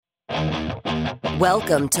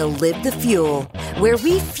Welcome to Live the Fuel, where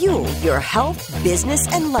we fuel your health, business,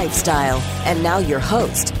 and lifestyle. And now your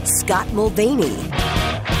host, Scott Mulvaney.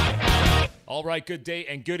 All right, good day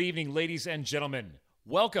and good evening, ladies and gentlemen.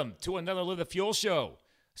 Welcome to another Live the Fuel show.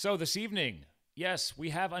 So this evening, yes,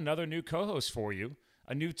 we have another new co-host for you,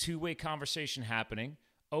 a new two-way conversation happening,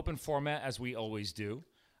 open format as we always do.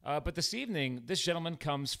 But this evening, this gentleman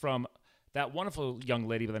comes from that wonderful young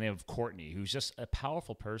lady by the name of Courtney, who's just a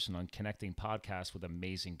powerful person on connecting podcasts with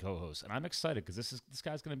amazing co-hosts. And I'm excited because this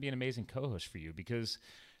guy's going to be an amazing co-host for you, because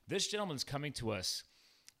this gentleman's coming to us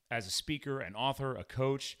as a speaker, an author, a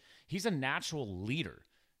coach. He's a natural leader.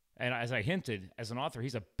 And as I hinted, as an author,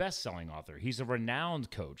 he's a best-selling author. He's a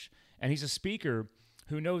renowned coach. And he's a speaker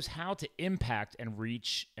who knows how to impact and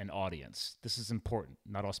reach an audience. This is important.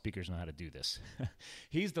 Not all speakers know how to do this.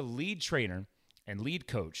 He's the lead trainer and lead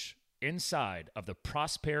coach inside of the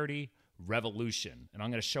Prosperity Revolution. And I'm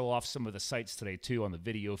going to show off some of the sites today, too, on the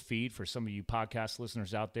video feed for some of you podcast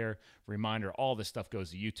listeners out there. Reminder, all this stuff goes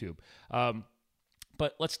to YouTube.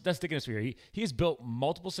 But let's dig into this here. He has built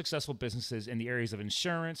multiple successful businesses in the areas of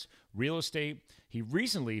insurance, real estate. He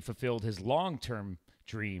recently fulfilled his long-term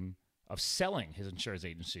dream of selling his insurance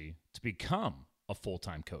agency to become a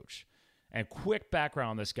full-time coach. And quick background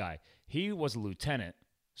on this guy. He was a lieutenant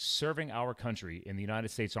serving our country in the United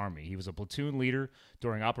States Army. He was a platoon leader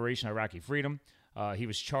during Operation Iraqi Freedom. He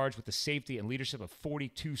was charged with the safety and leadership of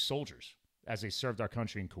 42 soldiers as they served our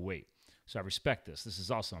country in Kuwait. So I respect this. This is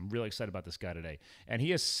awesome. I'm really excited about this guy today. And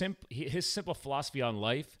his simple philosophy on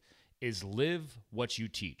life is live what you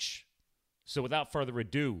teach. So without further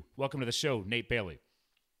ado, welcome to the show, Nate Bailey.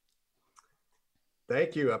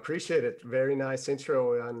 Thank you. I appreciate it. Very nice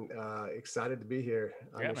intro. I'm excited to be here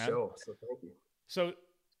on the show. So thank you. So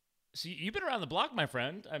you've been around the block, my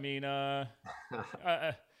friend. I mean,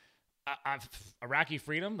 Iraqi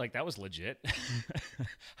Freedom, like that was legit.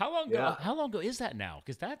 How long ago is that now?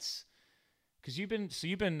 Because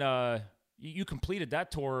you completed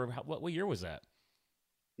that tour. What year was that?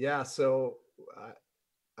 Yeah. So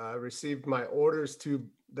I received my orders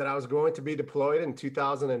that I was going to be deployed in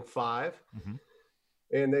 2005. Mm-hmm.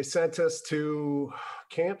 And they sent us to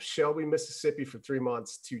Camp Shelby, Mississippi for 3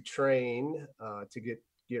 months to train, to get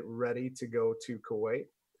ready to go to Kuwait.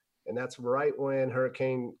 And that's right when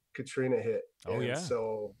Hurricane Katrina hit. Oh, and yeah.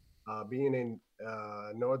 So being in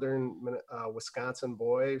northern Wisconsin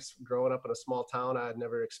boys, growing up in a small town, I had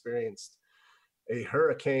never experienced a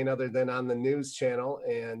hurricane other than on the news channel.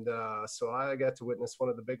 And so I got to witness one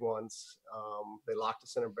of the big ones. They locked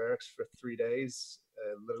us in our barracks for 3 days.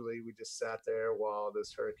 Literally, we just sat there while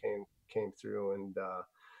this hurricane came through, and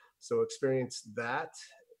so experienced that.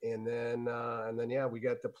 And then, we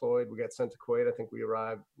got deployed. We got sent to Kuwait. I think we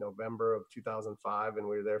arrived November of 2005, and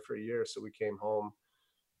we were there for a year. So we came home,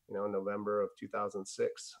 November of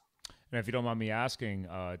 2006. And if you don't mind me asking,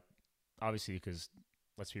 obviously, because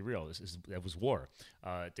let's be real, that was war.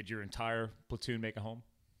 Did your entire platoon make it home?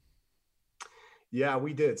 Yeah,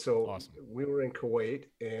 we did. So awesome. We were in Kuwait,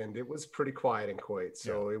 and it was pretty quiet in Kuwait.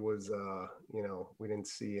 So It was, we didn't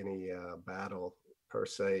see any battle per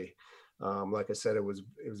se. Like I said, it was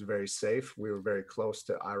very safe. We were very close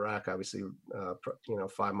to Iraq, obviously,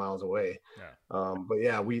 5 miles away. Yeah. But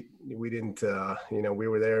yeah, we didn't, we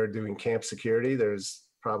were there doing camp security. There's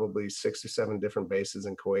probably 6 or 7 different bases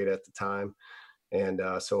in Kuwait at the time. And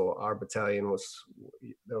so our battalion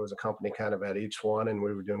there was a company kind of at each one, and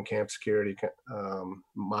we were doing camp security,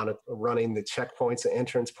 running the checkpoints, the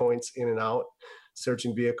entrance points in and out,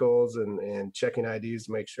 searching vehicles and checking IDs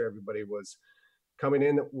to make sure everybody was coming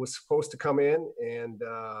in that was supposed to come in, and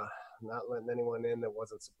not letting anyone in that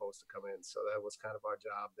wasn't supposed to come in. So that was kind of our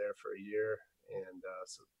job there for a year. And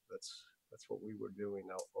so that's what we were doing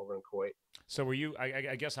out over in Kuwait. So were you,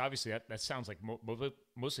 I guess, obviously that sounds like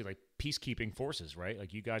mostly like peacekeeping forces, right?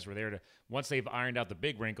 Like you guys were there once they've ironed out the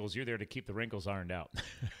big wrinkles, you're there to keep the wrinkles ironed out.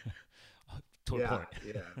 Yeah.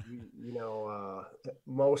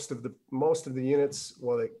 Most of the units,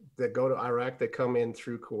 that go to Iraq, they come in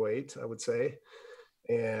through Kuwait, I would say.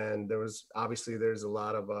 And there's a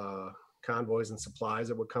lot of convoys and supplies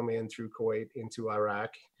that would come in through Kuwait into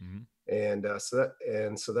Iraq. Mm-hmm.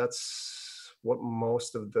 And so that's what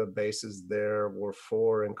most of the bases there were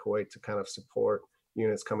for in Kuwait, to kind of support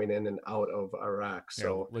units coming in and out of Iraq.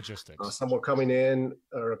 So logistics. Some were coming in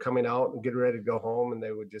or coming out and getting ready to go home, and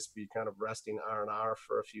they would just be kind of resting R&R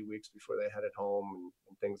for a few weeks before they headed home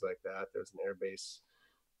and things like that. There's an air base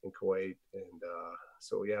in Kuwait. And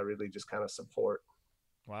really just kind of support.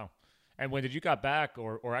 Wow. And when did you got back,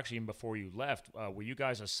 or actually even before you left, were you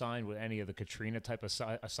guys assigned with any of the Katrina type of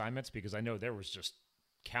assignments? Because I know there was just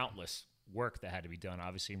countless work that had to be done,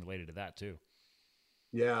 obviously related to that too.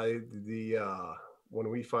 Yeah, when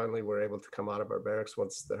we finally were able to come out of our barracks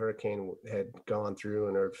once the hurricane had gone through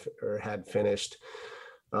and or had finished,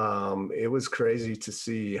 it was crazy to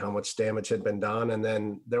see how much damage had been done. And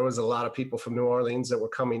then there was a lot of people from New Orleans that were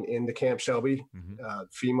coming into Camp Shelby.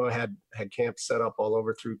 FEMA had camps set up all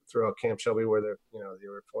over throughout Camp Shelby where they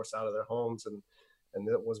were forced out of their homes, and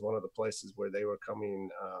that was one of the places where they were coming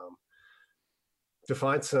to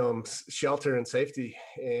find some shelter and safety.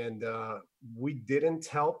 And we didn't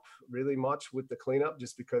help really much with the cleanup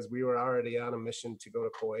just because we were already on a mission to go to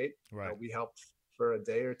Kuwait. Right. We helped for a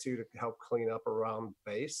day or two to help clean up around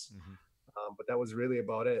base. But that was really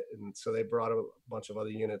about it. And so they brought a bunch of other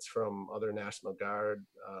units from other National Guard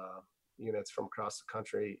units from across the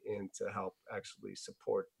country in to help actually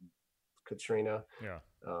support Katrina.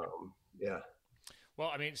 Yeah.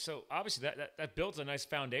 Well, I mean, so obviously that builds a nice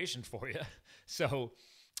foundation for you. So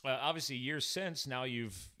obviously years since, now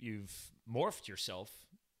you've morphed yourself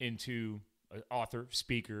into an author,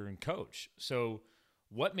 speaker, and coach. So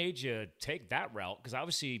what made you take that route? Because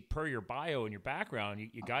obviously, per your bio and your background,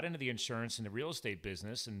 you got into the insurance and the real estate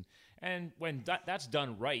business, and when that's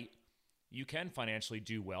done right, you can financially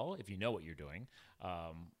do well if you know what you're doing.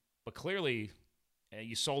 But clearly,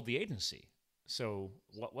 you sold the agency. So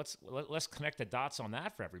let's connect the dots on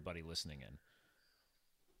that for everybody listening in.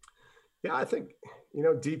 Yeah, I think,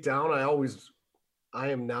 deep down, I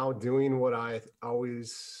am now doing what I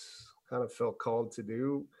always kind of felt called to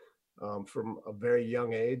do from a very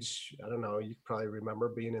young age. I don't know, you probably remember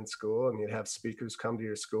being in school and you'd have speakers come to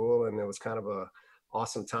your school, and it was kind of a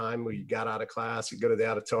awesome time where you got out of class, you go to the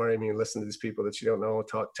auditorium, you listen to these people that you don't know,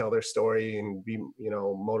 tell their story and be,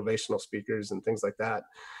 motivational speakers and things like that.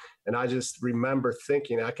 And I just remember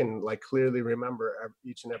thinking, I can clearly remember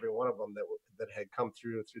each and every one of them that had come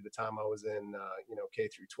through the time I was in, K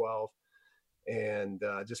through 12. And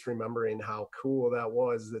just remembering how cool that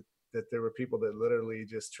was, that there were people that literally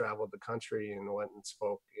just traveled the country and went and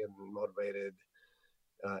spoke and motivated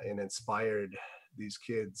and inspired these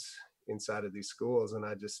kids inside of these schools. And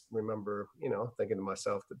I just remember, thinking to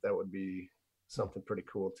myself that would be something pretty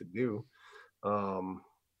cool to do.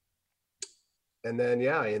 And then,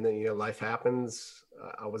 life happens.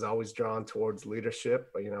 I was always drawn towards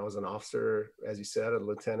leadership. I was an officer, as you said, a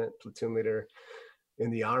lieutenant, platoon leader in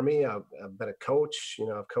the Army. I've been a coach.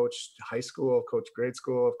 I've coached high school, I've coached grade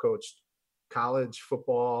school, I've coached college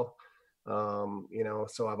football.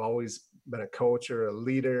 So I've always been a coach or a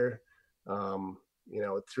leader,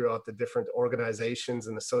 throughout the different organizations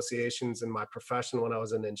and associations in my profession. When I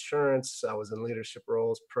was in insurance, I was in leadership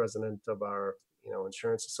roles, president of our,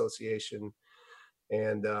 insurance association.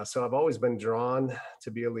 And so I've always been drawn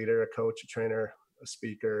to be a leader, a coach, a trainer, a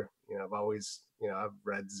speaker. I've always, I've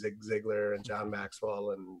read Zig Ziglar and John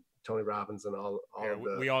Maxwell and Tony Robbins and all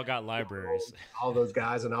we all got libraries, all those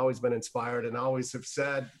guys, and always been inspired, and always have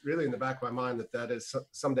said really in the back of my mind that is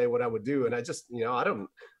someday what I would do. And I just, I don't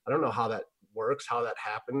know how that works, how that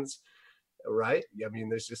happens. Right. I mean,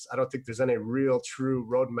 I don't think there's any real true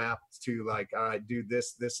roadmap to all right, do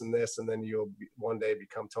this, this, and this, and then you'll one day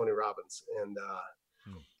become Tony Robbins.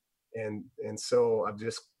 And so I've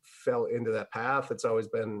just fell into that path. It's always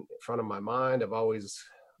been in front of my mind. I've always,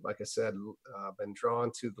 like I said, been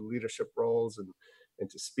drawn to the leadership roles and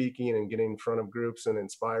to speaking and getting in front of groups and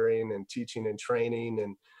inspiring and teaching and training.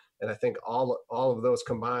 And I think all of those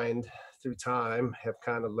combined through time have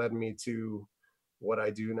kind of led me to what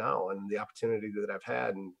I do now and the opportunity that I've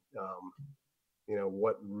had. And,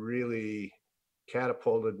 what really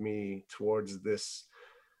catapulted me towards this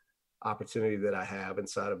opportunity that I have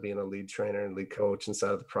inside of being a lead trainer and lead coach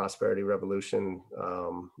inside of the Prosperity Revolution,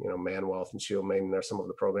 Man Wealth and Shield Maiden are some of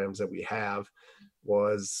the programs that we have.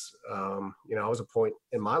 Was, I was a point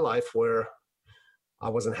in my life where I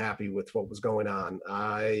wasn't happy with what was going on.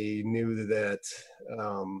 I knew that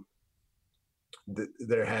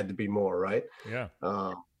there had to be more, right? Yeah.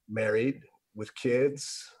 Married with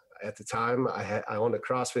kids. At the time, I owned a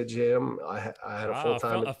CrossFit gym. I had a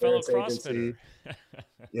full-time insurance agency.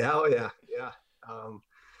 Yeah.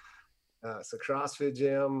 So CrossFit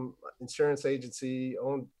gym, insurance agency.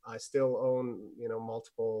 I still own,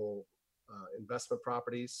 multiple investment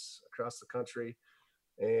properties across the country,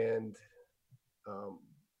 and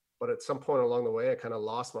but at some point along the way, I kind of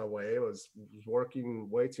lost my way. I was working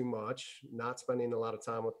way too much, not spending a lot of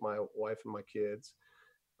time with my wife and my kids.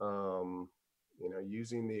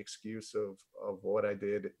 Using the excuse of what I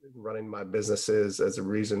did running my businesses as a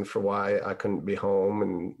reason for why I couldn't be home,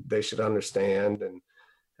 and they should understand, and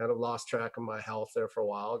kind of lost track of my health there for a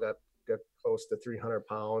while, got close to 300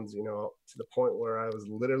 pounds, you know, to the point where I was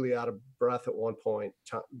literally out of breath at one point,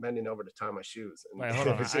 bending over to tie my shoes. And Wait, hold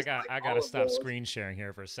on. I got to stop screen sharing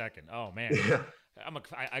here for a second. Oh man. Yeah.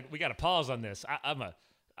 We got to pause on this. I'm a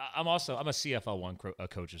CFL1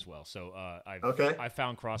 coach as well. So I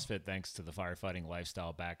found CrossFit thanks to the firefighting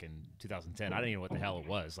lifestyle back in 2010. I didn't even know what the hell it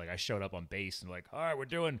was. Like I showed up on base and like, all right, we're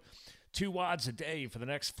doing 2 WODs a day for the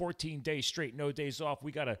next 14 days straight, no days off.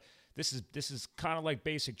 This is kind of like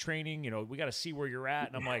basic training. You know, we got to see where you're at.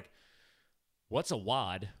 And I'm like, what's a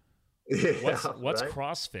WOD? What's right?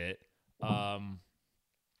 CrossFit? And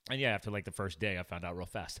yeah, after like the first day, I found out real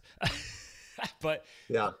fast. But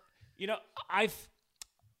yeah, you know, I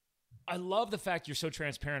love the fact you're so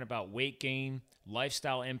transparent about weight gain,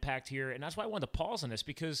 lifestyle impact here. And that's why I wanted to pause on this,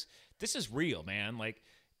 because this is real, man. Like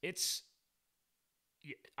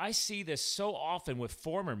I see this so often with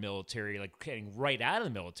former military, like getting right out of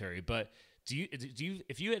the military. But do you,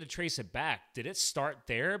 if you had to trace it back, did it start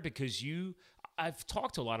there? Because I've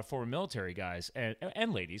talked to a lot of former military guys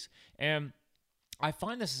and ladies, and I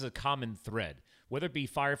find this is a common thread, whether it be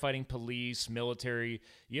firefighting, police, military.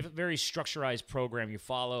 You have a very structurized program you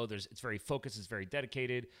follow. It's very focused. It's very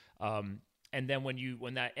dedicated. And then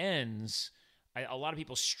when that ends, a lot of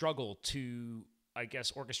people struggle to, I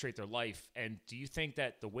guess, orchestrate their life. And do you think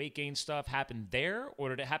that the weight gain stuff happened there, or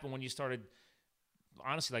did it happen when you started,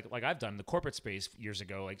 honestly, like I've done in the corporate space years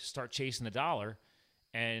ago, like start chasing the dollar?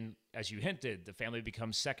 And as you hinted, the family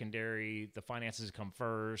becomes secondary, the finances come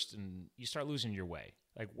first, and you start losing your way.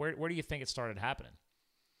 Like, where do you think it started happening?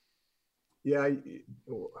 Yeah,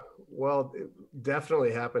 well, it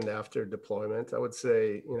definitely happened after deployment. I would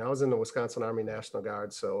say, you know, I was in the Wisconsin Army National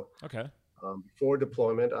Guard. So okay. Before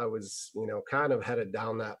deployment, I was, you know, kind of headed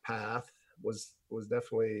down that path, was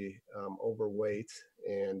definitely overweight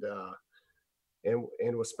and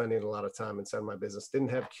was spending a lot of time inside my business. Didn't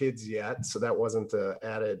have kids yet, so that wasn't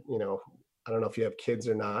added, you know. I don't know if you have kids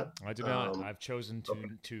or not. I do not. I've chosen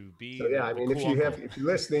to be. So yeah, I mean, if you're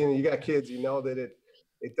listening and you got kids, you know that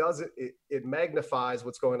it magnifies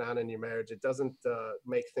what's going on in your marriage. It doesn't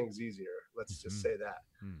make things easier. Let's just say that.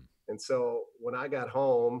 And so when I got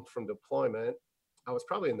home from deployment, I was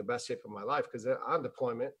probably in the best shape of my life, because on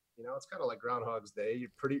deployment, you know, it's kind of like Groundhog's Day.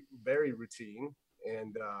 You're very routine.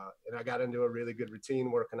 And I got into a really good routine,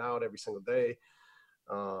 working out every single day.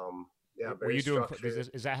 Yeah. Were you doing,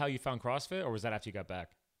 is that how you found CrossFit, or was that after you got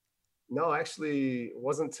back? No, actually it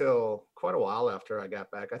wasn't until quite a while after I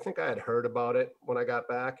got back. I think I had heard about it when I got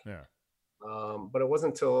back. Yeah. But it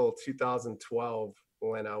wasn't until 2012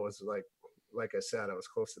 when I was like I said, I was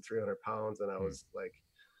close to 300 pounds, and I was like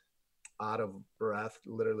out of breath,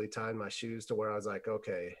 literally tying my shoes, to where I was like,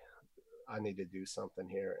 okay, I need to do something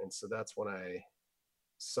here. And so that's when I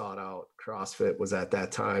sought out CrossFit, was at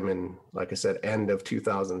that time. And like I said, end of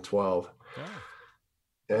 2012. Yeah.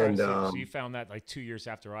 And so you found that like 2 years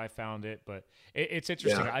after I found it. But it's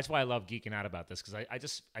interesting. Yeah. That's why I love geeking out about this, because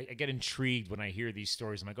I get intrigued when I hear these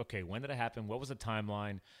stories. I'm like, okay, when did it happen? What was the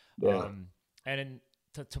timeline? Yeah.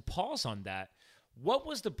 To pause on that, what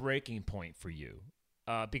was the breaking point for you?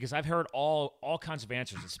 Because I've heard all kinds of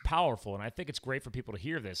answers. It's powerful, and I think it's great for people to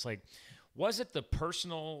hear this. Like, was it the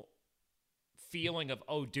personal feeling of,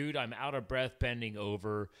 oh, dude, I'm out of breath bending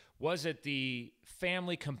over? Was it the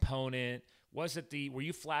family component? Was it were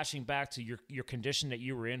you flashing back to your condition that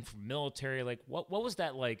you were in from military? Like, what was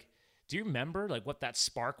that like? Do you remember like what that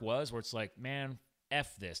spark was, where it's like, man,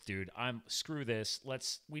 F this, dude, screw this.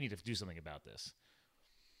 We need to do something about this.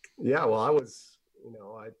 Yeah, well,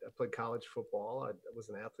 I played college football. I was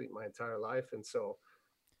an athlete my entire life. And so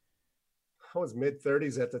I was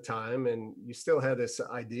mid-30s at the time, and you still had this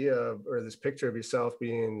idea or this picture of yourself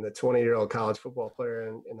being the 20-year-old college football player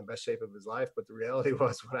in the best shape of his life. But the reality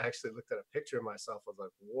was, when I actually looked at a picture of myself, I was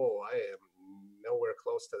like, whoa, I am nowhere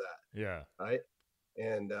close to that. Yeah. Right.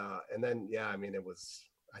 And then, yeah, I mean,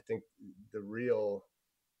 I think the real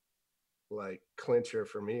like clincher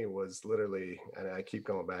for me was literally, and I keep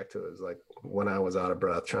going back to it, was like when I was out of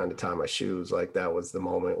breath trying to tie my shoes. Like that was the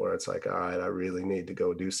moment where it's like, all right, I really need to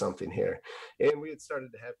go do something here. And we had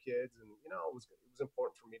started to have kids, and you know, it was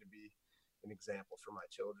important for me to be an example for my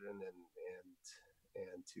children,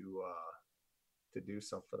 and to do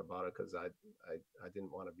something about it, because I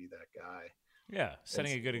didn't want to be that guy. Yeah,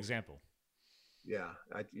 setting a good example. Yeah,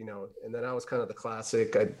 and then I was kind of the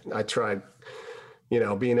classic. I tried,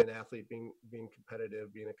 being an athlete, being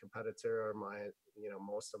competitive, being a competitor,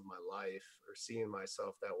 most of my life, or seeing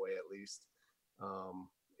myself that way at least.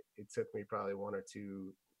 It took me probably 1 or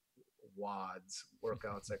 2 WODs,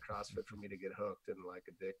 workouts at CrossFit, for me to get hooked and like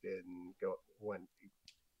addicted, and went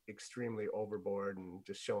extremely overboard, and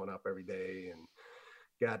just showing up every day, and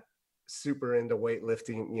got super into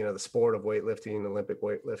weightlifting, the sport of weightlifting, Olympic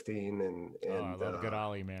weightlifting, and I love a good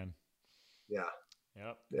ollie, man. Yeah.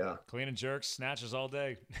 Yep. Yeah. Clean and jerks, snatches all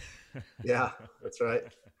day. Yeah, that's right.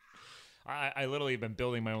 I literally have been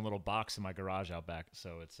building my own little box in my garage out back.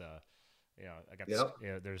 So it's, I got,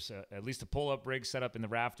 there's at least a pull-up rig set up in the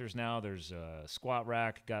rafters now. There's a squat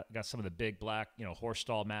rack, got some of the big black, horse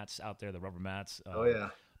stall mats out there, the rubber mats. Oh yeah.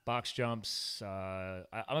 Box jumps. I'm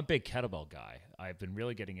a big kettlebell guy. I've been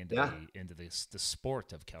really getting into the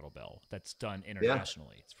sport of kettlebell that's done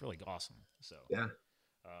internationally. Yeah. It's really awesome. So yeah.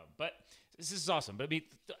 But this is awesome. But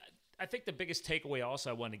I think the biggest takeaway also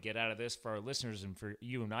I want to get out of this for our listeners and for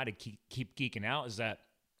you and I to keep geeking out is that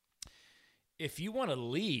if you want to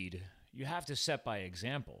lead, you have to set by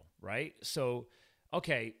example, right? So,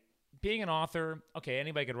 okay, being an author, okay,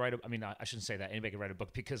 anybody could write I shouldn't say that. Anybody could write a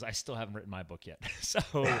book because I still haven't written my book yet. So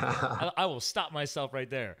I will stop myself right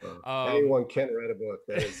there. Anyone can write a book.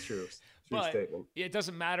 That is true. True statement. It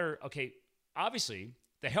doesn't matter. Okay, obviously,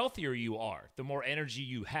 the healthier you are, the more energy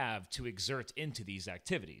you have to exert into these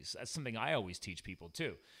activities. That's something I always teach people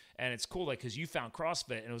too. And it's cool, because you found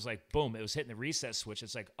CrossFit and it was like, boom, it was hitting the reset switch.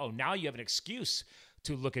 It's like, oh, now you have an excuse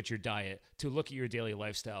to look at your diet, to look at your daily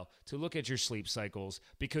lifestyle, to look at your sleep cycles,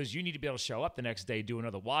 because you need to be able to show up the next day, do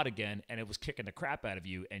another WOD again, and it was kicking the crap out of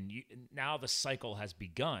you. And now the cycle has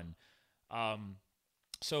begun. Do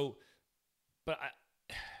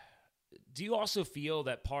you also feel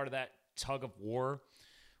that part of that tug of war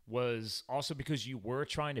was also because you were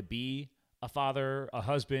trying to be a father, a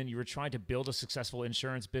husband, you were trying to build a successful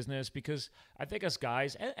insurance business? Because I think us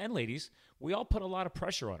guys and ladies, we all put a lot of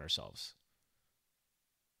pressure on ourselves.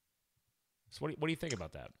 So what do you think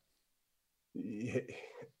about that?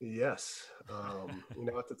 Yes.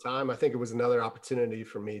 At the time, I think it was another opportunity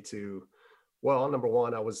for me to, number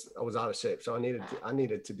one, I was out of shape. So I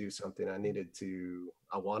needed to do something. It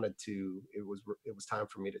was time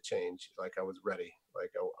for me to change. Like I was ready.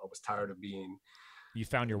 Like I was tired of being. You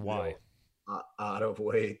found your why. Out of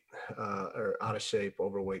weight, or out of shape,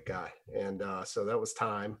 overweight guy. And so that was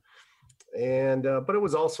time. And, but it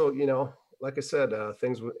was also, like I said,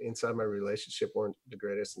 things inside my relationship weren't the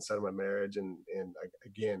greatest inside of my marriage. And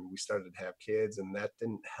again, we started to have kids and that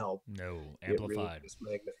didn't help. No, amplified. It really just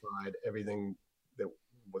magnified everything that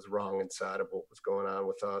was wrong inside of what was going on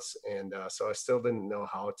with us. And so I still didn't know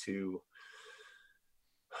how to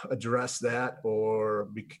address that or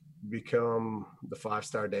become the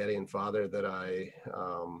 5-star daddy and father that I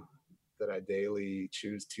daily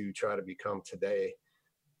choose to try to become today.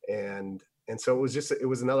 And so it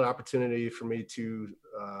was another opportunity for me to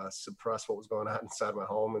suppress what was going on inside my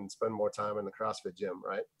home and spend more time in the CrossFit gym.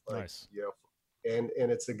 Right. Like, nice. And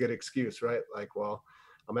it's a good excuse, right? Like, well,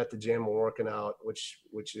 I'm at the gym, we're working out, which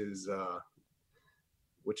is a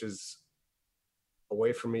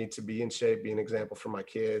way for me to be in shape, be an example for my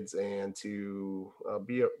kids, and to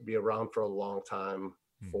be around for a long time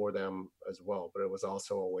for them as well. But it was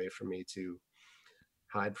also a way for me to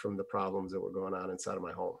hide from the problems that were going on inside of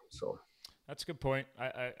my home. So that's a good point.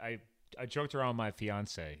 I joked around with my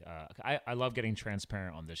fiance. I love getting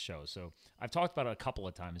transparent on this show. So I've talked about it a couple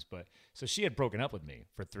of times, so she had broken up with me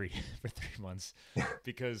for 3 months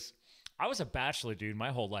because I was a bachelor, dude,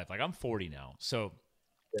 my whole life. Like I'm 40 now. So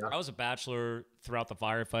yeah. I was a bachelor throughout the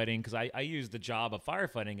firefighting because I used the job of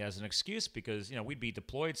firefighting as an excuse because, we'd be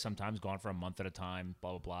deployed sometimes, gone for a month at a time,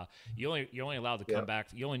 blah, blah, blah. You're only allowed to come back.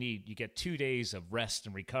 You get 2 days of rest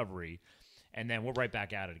and recovery, and then we're right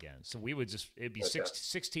back at it again. So it'd be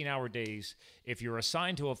 16-hour days. If you're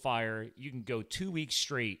assigned to a fire, you can go 2 weeks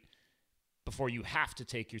straight before you have to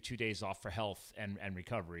take your 2 days off for health and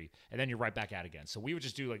recovery, and then you're right back at it again. So we would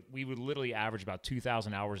just we would literally average about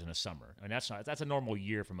 2,000 hours in a summer. And that's a normal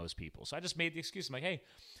year for most people. So I just made the excuse. I'm like, hey,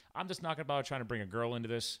 I'm just not about trying to bring a girl into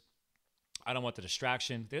this. I don't want the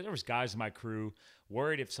distraction. There was guys in my crew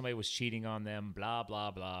worried if somebody was cheating on them, blah, blah,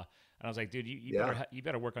 blah. And I was like, dude, you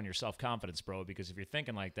better work on your self-confidence, bro, because if you're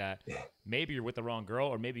thinking like that, maybe you're with the wrong girl,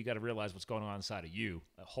 or maybe you got to realize what's going on inside of you.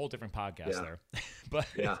 A whole different podcast there. But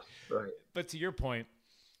right. But to your point,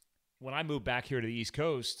 when I moved back here to the East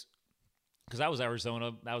Coast, because I was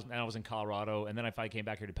Arizona, I was in Colorado, and then I came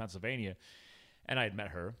back here to Pennsylvania, and I had met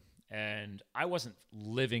her, and I wasn't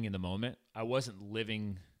living in the moment. I wasn't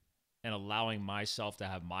living and allowing myself to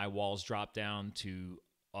have my walls drop down to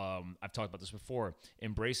I've talked about this before,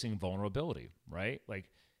 embracing vulnerability, right? Like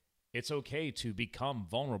it's okay to become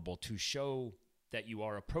vulnerable, to show that you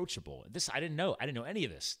are approachable. I didn't know any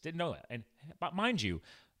of this, didn't know it. But mind you,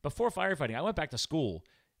 before firefighting, I went back to school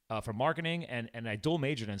for marketing, and I dual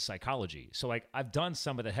majored in psychology. So like I've done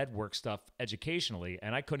some of the head work stuff educationally,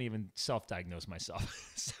 and I couldn't even self-diagnose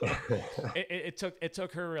myself. So it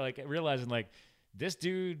took her like realizing like this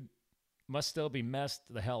dude must still be messed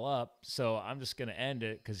the hell up. So I'm just gonna end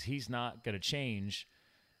it because he's not gonna change.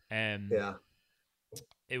 And Yeah.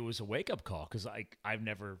 it was a wake up call because I've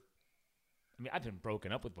never. I mean, I've been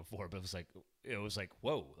broken up with before, but it was like,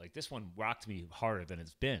 whoa, like this one rocked me harder than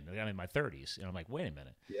it's been. Like, I'm in my 30s, and I'm like, wait a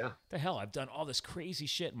minute, Yeah. the hell, I've done all this crazy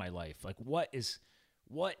shit in my life. Like, what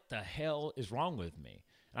the hell is wrong with me?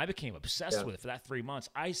 And I became obsessed with it for that 3 months.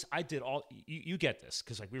 I did all. You get this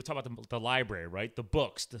because like we were talking about the library, right? The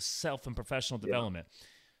books, the self and professional development.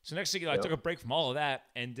 So next thing you know, I took a break from all of that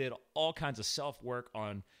and did all kinds of self work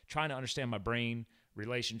on trying to understand my brain,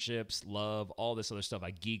 relationships, love, all this other stuff.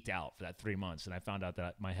 I geeked out for that 3 months, and I found out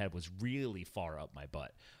that my head was really far up my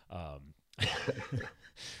butt.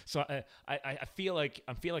 So I feel like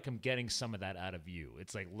I'm getting some of that out of you.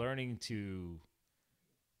 It's like learning to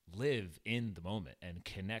live in the moment and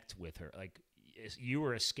connect with her. Like you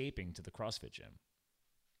were escaping to the CrossFit gym.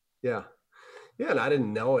 Yeah. Yeah, and I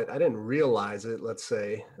didn't know it. I didn't realize it, let's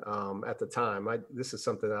say, at the time. This is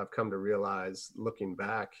something that I've come to realize looking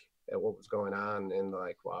back at what was going on, and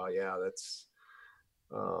like, wow, yeah, that's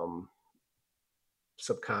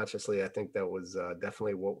subconsciously, I think that was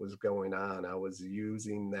definitely what was going on. I was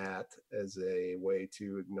using that as a way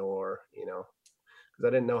to ignore, because I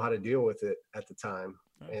didn't know how to deal with it at the time.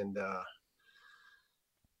 Oh.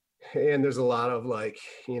 And there's a lot of like,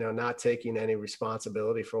 not taking any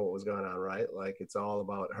responsibility for what was going on, right? Like it's all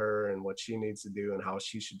about her and what she needs to do and how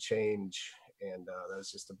she should change. And that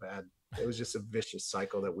was just it was just a vicious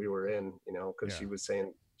cycle that we were in, because she was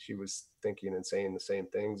thinking and saying the same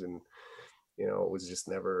things. And, it was just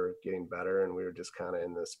never getting better. And we were just kind of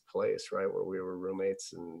in this place, right, where we were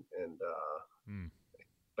roommates and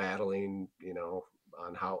battling,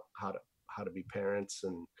 on how to be parents,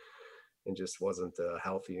 and just wasn't a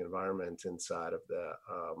healthy environment inside of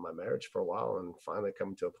my marriage for a while. And finally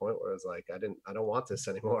coming to a point where I was like, I don't want this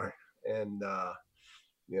anymore. And,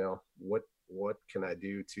 what can I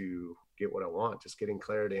do to get what I want? Just getting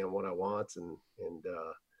clarity on what I want, and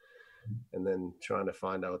then trying to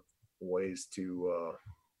find out ways to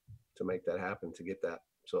make that happen, to get that.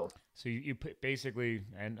 So you basically,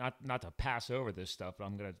 and not to pass over this stuff, but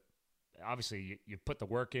I'm going to, obviously you put the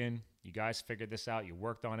work in, you guys figured this out, you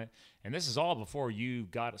worked on it. And this is all before you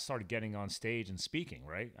started getting on stage and speaking,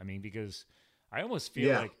 right? I mean, because I almost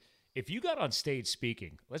feel like if you got on stage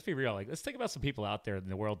speaking, let's be real, like let's think about some people out there in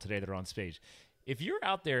the world today that are on stage. If you're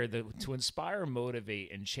out there to inspire,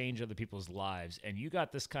 motivate, and change other people's lives, and you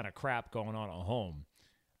got this kind of crap going on at home,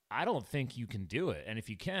 I don't think you can do it. And if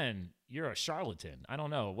you can, you're a charlatan. I don't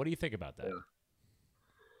know. What do you think about that?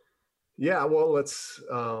 Yeah, well, let's,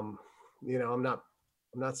 I'm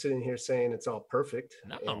not sitting here saying it's all perfect.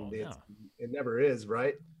 No. It never is,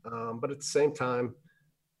 right? But at the same time,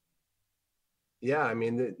 yeah, I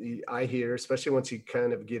mean, I hear, especially once you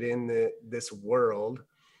kind of get in this world,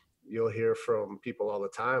 you'll hear from people all the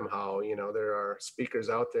time how, there are speakers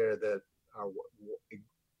out there that are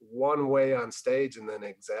one way on stage and then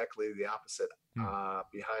exactly the opposite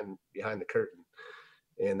behind the curtain.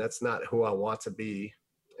 And that's not who I want to be.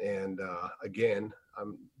 And again,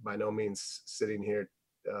 I'm by no means sitting here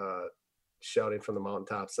shouting from the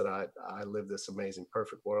mountaintops that I live this amazing,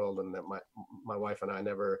 perfect world, and that my wife and I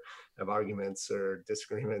never have arguments or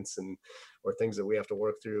disagreements or things that we have to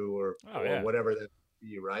work through or whatever that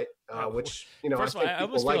be, right? Which, first of all, I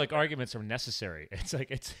almost feel like arguments are necessary. It's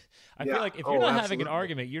like I feel like if you're not having an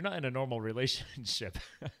argument, you're not in a normal relationship.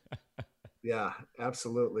 Yeah,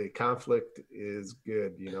 absolutely. Conflict is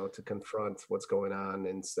good, to confront what's going on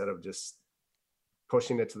instead of just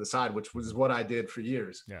pushing it to the side, which was what I did for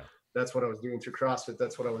years. Yeah. That's what I was doing through CrossFit.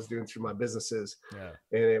 That's what I was doing through my businesses. Yeah.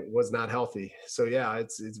 And it was not healthy. So yeah,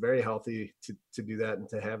 it's very healthy to do that and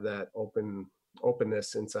to have that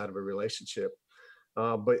openness inside of a relationship.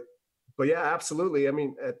 But yeah, absolutely. I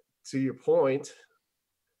mean, to your point,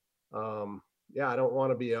 I don't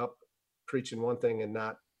want to be up preaching one thing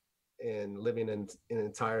and living in an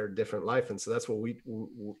entire different life. And so that's what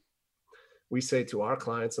we say to our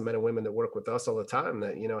clients, the men and women that work with us all the time,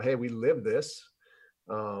 that, hey, we live this.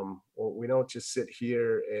 We don't just sit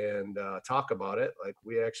here and talk about it. Like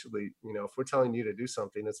we actually, if we're telling you to do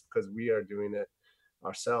something, it's because we are doing it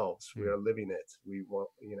ourselves. We are living it. We want,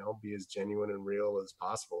 be as genuine and real as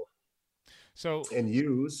possible. So, and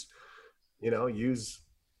use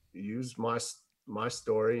my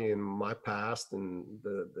story and my past and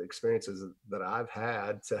the experiences that I've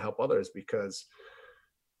had to help others, because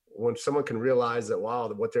when someone can realize that, wow,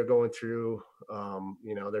 what they're going through,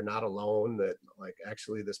 they're not alone, that like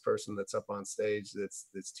actually this person that's up on stage,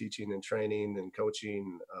 that's teaching and training and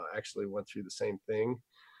coaching, actually went through the same thing.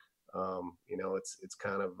 It's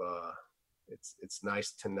kind of, it's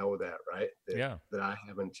nice to know that, right? That I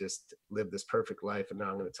haven't just lived this perfect life and now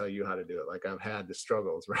I'm going to tell you how to do it. Like I've had the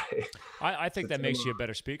struggles, right? I think that makes you a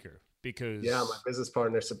better speaker because my business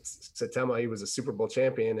partner, Satema, he was a Super Bowl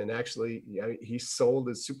champion, and actually he sold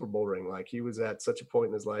his Super Bowl ring. Like he was at such a point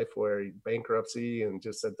in his life where bankruptcy and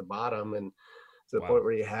just at the bottom, and to the point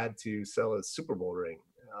where he had to sell his Super Bowl ring.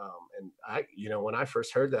 And I, when I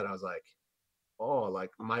first heard that, I was like, oh, like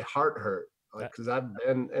my heart hurt. Like, cause I've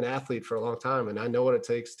been an athlete for a long time and I know what it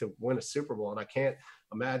takes to win a Super Bowl. And I can't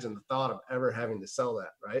imagine the thought of ever having to sell that.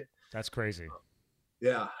 Right. That's crazy.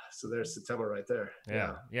 Yeah. So there's September right there.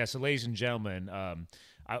 Yeah. So ladies and gentlemen,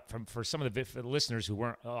 for some of the listeners who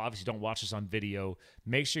weren't obviously don't watch this on video,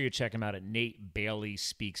 make sure you check him out at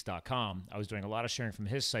NateBaileySpeaks.com. I was doing a lot of sharing from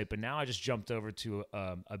his site, but now I just jumped over to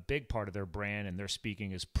a big part of their brand and their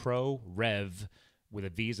speaking is ProRev with a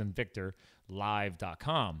V as in Victor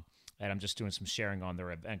live.com. And I'm just doing some sharing on their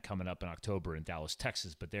event coming up in October in Dallas,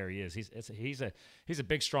 Texas. But there he is. He's a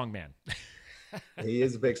big, strong man. He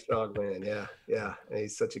is a big, strong man. Yeah. And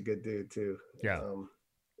he's such a good dude too. Yeah.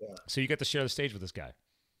 So you get to share the stage with this guy.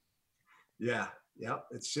 Yeah.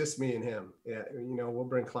 It's just me and him. Yeah. We'll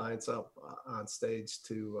bring clients up on stage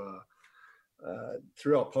to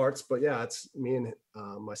throughout parts, but yeah, it's me and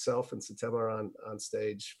myself and Satema on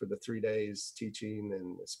stage for the 3 days, teaching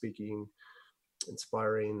and speaking,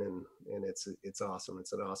 inspiring, and it's awesome.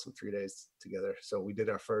 It's an awesome 3 days together. So we did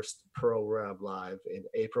our first ProRev live in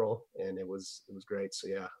April, and it was great. So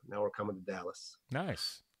yeah, now we're coming to Dallas.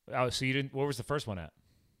 Nice. So where was the first one at?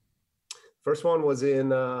 First one was in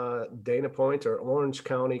Dana Point or Orange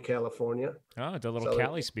County, California. Oh, the little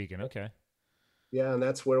Cali speaking. Okay. Yeah, and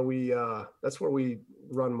that's where we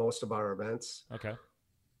run most of our events. Okay.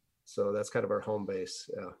 So that's kind of our home base.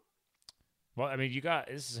 Yeah. Well, I mean,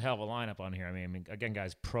 this is a hell of a lineup on here. I mean, again,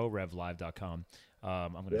 guys, ProRevLive.com.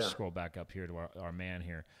 I'm going to scroll back up here to our man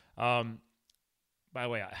here. By the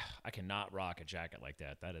way, I cannot rock a jacket like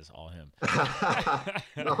that. That is all him.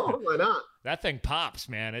 No, why not? That thing pops,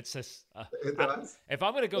 man. It's just it does. If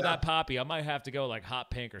I'm going to go that poppy, I might have to go like hot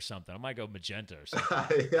pink or something. I might go magenta or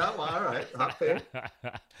something. Yeah, well, all right. Hot pink.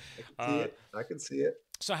 I can see it.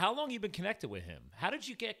 So how long have you been connected with him? How did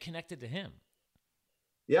you get connected to him?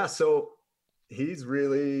 Yeah, so he's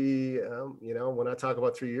really, when I talk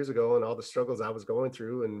about 3 years ago and all the struggles I was going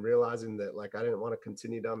through and realizing that like I didn't want to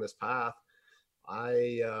continue down this path,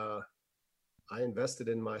 I invested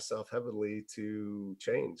in myself heavily to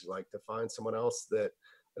change, like to find someone else that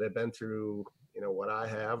had been through, what I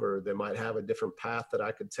have, or they might have a different path that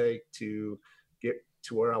I could take to get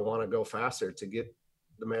to where I want to go faster, to get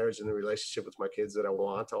the marriage and the relationship with my kids that I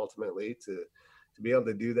want ultimately, to be able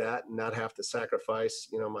to do that and not have to sacrifice,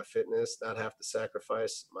 my fitness, not have to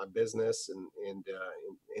sacrifice my business and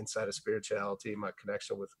inside of spirituality, my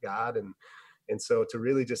connection with God. And so to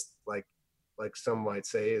really just like some might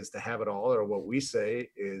say is to have it all, or what we say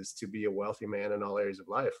is to be a wealthy man in all areas of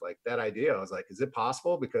life. Like that idea, I was like, is it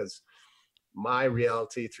possible? Because my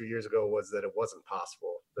reality 3 years ago was that it wasn't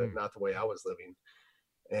possible, that not the way I was living.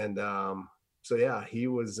 And so, yeah, he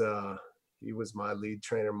was my lead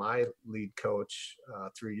trainer, my lead coach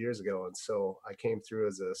 3 years ago. And so I came through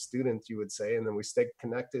as a student, you would say, and then we stayed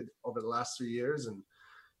connected over the last 3 years, and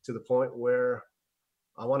to the point where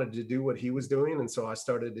I wanted to do what he was doing. And so I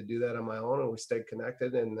started to do that on my own, and we stayed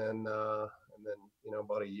connected. And then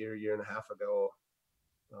about a year and a half ago,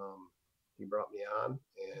 he brought me on.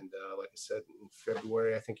 And like I said, in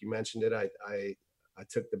February, I think you mentioned it, I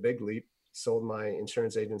took the big leap, sold my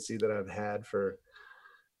insurance agency that I've had for,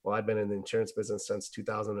 I've been in the insurance business since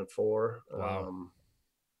 2004. Wow.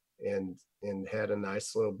 And had a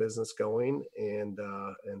nice little business going, and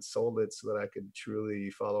sold it so that I could truly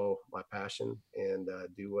follow my passion and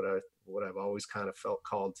do what I've always kind of felt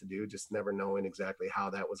called to do, just never knowing exactly how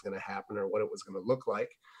that was going to happen or what it was going to look like,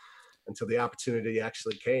 until the opportunity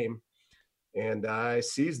actually came, and I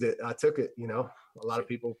seized it. I took it. A lot of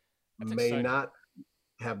people may not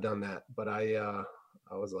have done that, but I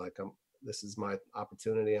was like, this is my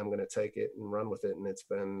opportunity. I'm going to take it and run with it. And it's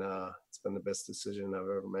been the best decision I've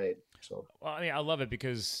ever made. So, well, I mean, I love it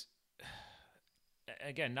because,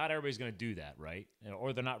 again, not everybody's going to do that, right?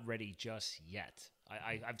 Or they're not ready just yet.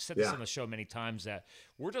 I've said this on the show many times, that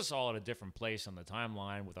we're just all at a different place on the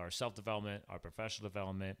timeline with our self-development, our professional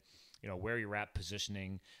development, where you're at,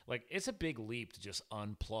 positioning. Like, it's a big leap to just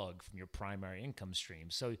unplug from your primary income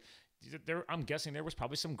stream. So I'm guessing there was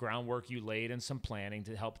probably some groundwork you laid and some planning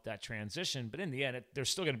to help that transition. But in the end, there's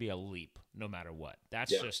still going to be a leap no matter what.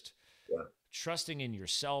 That's just trusting in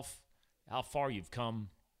yourself, how far you've come.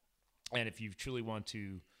 And if you truly want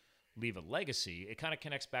to leave a legacy, it kind of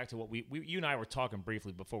connects back to what you and I were talking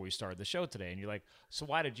briefly before we started the show today. And you're like, so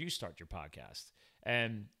why did you start your podcast?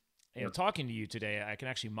 And talking to you today, I can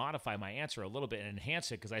actually modify my answer a little bit and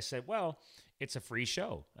enhance it, because I said, well, it's a free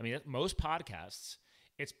show. I mean, most podcasts,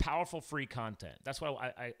 it's powerful, free content. That's why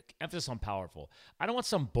I emphasis on powerful. I don't want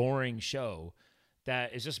some boring show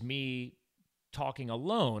that is just me talking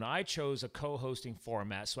alone. I chose a co-hosting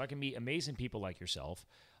format so I can meet amazing people like yourself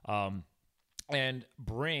and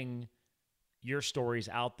bring your stories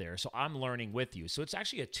out there. So I'm learning with you. So it's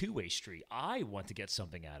actually a two-way street. I want to get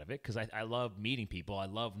something out of it because I love meeting people. I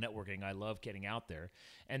love networking. I love getting out there.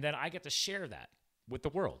 And then I get to share that with the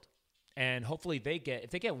world. And hopefully if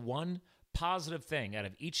they get one positive thing out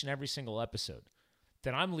of each and every single episode,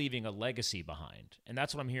 then I'm leaving a legacy behind. And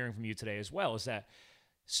that's what I'm hearing from you today as well, is that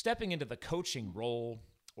stepping into the coaching role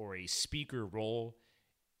or a speaker role,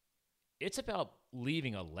 it's about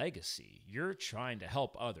leaving a legacy. You're trying to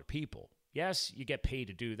help other people. Yes, you get paid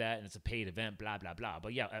to do that, and it's a paid event, blah, blah, blah.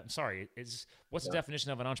 But yeah, I'm sorry. What's the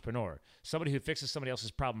definition of an entrepreneur? Somebody who fixes somebody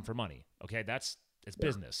else's problem for money. Okay, it's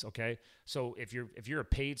business. Okay, so if you're a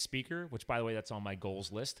paid speaker, which by the way, that's on my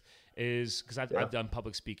goals list, is because I've done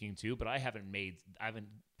public speaking too, but I haven't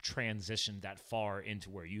transitioned that far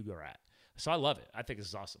into where you are at. So I love it. I think this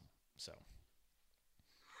is awesome. So.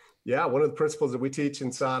 Yeah, one of the principles that we teach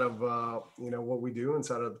inside of what we do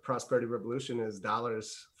inside of the Prosperity Revolution is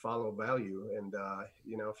dollars follow value. And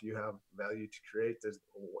if you have value to create,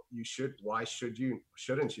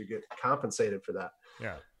 shouldn't you get compensated for that?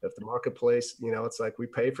 Yeah. If the marketplace, it's like we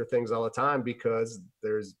pay for things all the time because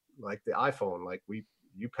there's like the iPhone, like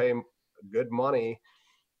you pay good money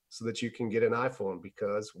so that you can get an iPhone.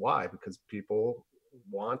 Because why? Because people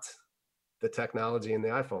want the technology in the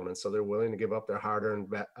iPhone. And so they're willing to give up their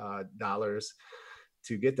hard-earned dollars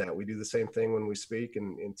to get that. We do the same thing when we speak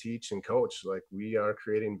and teach and coach. Like, we are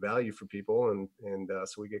creating value for people, and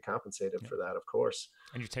so we get compensated for that, of course.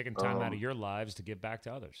 And you're taking time out of your lives to give back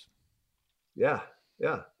to others. Yeah.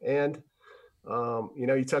 Yeah. And,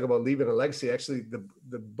 you talk about leaving a legacy. Actually,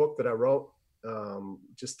 the book that I wrote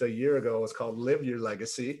just a year ago was called Live Your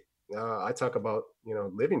Legacy. I talk about,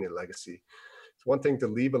 living your legacy. It's one thing to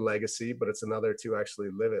leave a legacy, but it's another to actually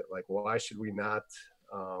live it. Like, why should we not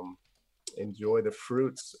enjoy the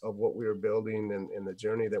fruits of what we are building and the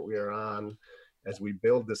journey that we are on as we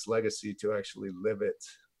build this legacy to actually live it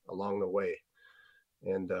along the way?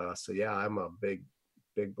 And I'm a big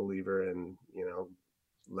believer in,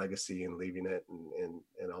 legacy and leaving it,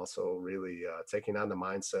 and also really taking on the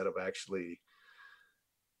mindset of actually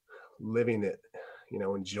living it,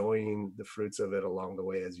 enjoying the fruits of it along the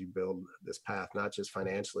way as you build this path, not just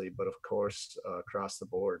financially, but of course, across the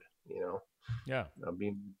board, Yeah.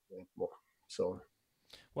 Being thankful. So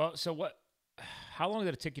how long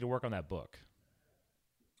did it take you to work on that book?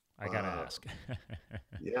 I got to ask.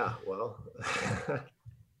 Yeah, well,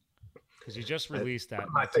 because you just released that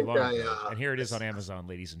and here it is on Amazon,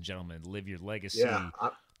 ladies and gentlemen. Live Your Legacy,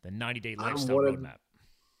 the 90-day lifestyle roadmap.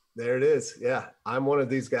 There it is. Yeah. I'm one of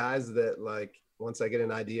these guys that, like, once I get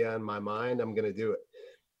an idea in my mind, I'm going to do it,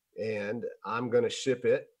 and I'm going to ship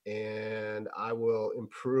it, and I will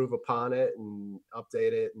improve upon it and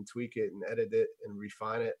update it and tweak it and edit it and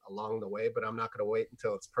refine it along the way. But I'm not going to wait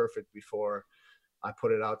until it's perfect before I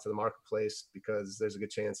put it out to the marketplace, because there's a good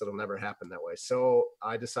chance it'll never happen that way. So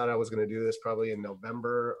I decided I was going to do this probably in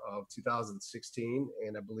November of 2016.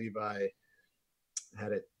 And I believe I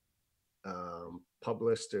had it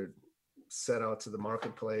published or set out to the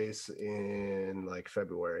marketplace in like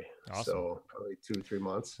February. Awesome. So probably 2-3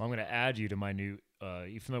 months. Well, I'm going to add you to my new,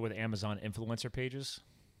 you familiar with Amazon influencer pages?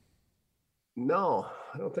 No,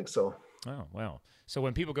 I don't think so. Oh, well. So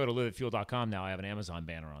when people go to livethefuel.com now, I have an Amazon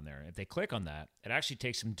banner on there. If they click on that, it actually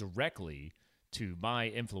takes them directly to my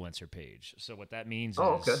influencer page. So what that means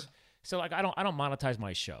is, so like I don't monetize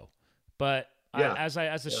my show, but as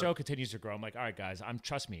the show continues to grow, I'm like, all right, guys,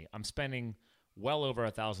 trust me, I'm spending well over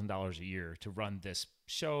 $1,000 a year to run this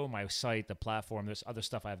show, my site, the platform. There's other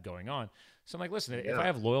stuff I have going on. So I'm like, listen, if I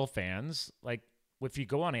have loyal fans, like, if you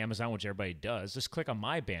go on Amazon, which everybody does, just click on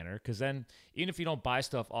my banner, because then even if you don't buy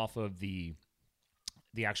stuff off of the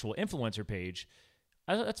actual influencer page,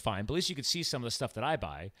 that's fine. But at least you can see some of the stuff that I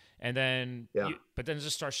buy, and then but then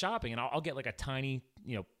just start shopping, and I'll get like a tiny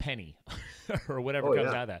penny or whatever comes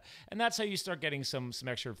out of that, and that's how you start getting some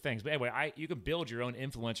extra things. But anyway, you can build your own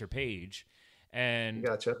influencer page, And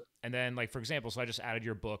Gotcha. and then, like, for example, so I just added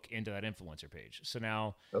your book into that influencer page. So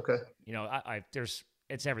now, Okay.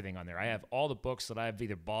 it's everything on there. I have all the books that I've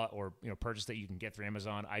either bought or, purchased that you can get through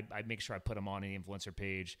Amazon. I make sure I put them on the influencer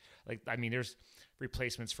page. Like, I mean, there's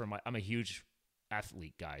replacements for I'm a huge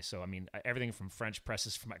athlete guy. So, I mean, everything from French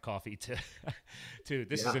presses for my coffee to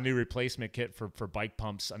this is a new replacement kit for bike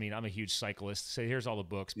pumps. I mean, I'm a huge cyclist. So here's all the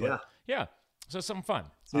books, but yeah. So it's something fun.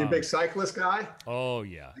 So you're a big cyclist guy? Oh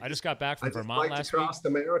yeah. I just got back from Vermont last week. I just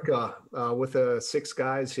biked across America with 6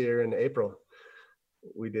 guys here in April.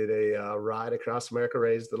 We did a ride across America,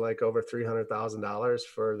 raised like over $300,000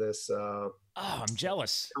 for this. I'm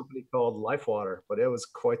jealous. Company called LifeWater, but it was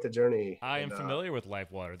quite the journey. I am familiar with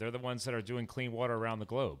LifeWater. They're the ones that are doing clean water around the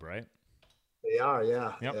globe, right? They are,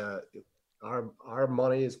 yeah. Yep. Our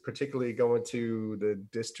money is particularly going to the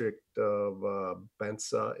district of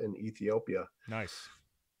Bensa in Ethiopia. Nice.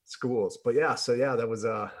 Schools. But that was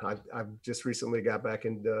I've just recently got back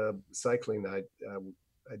into cycling.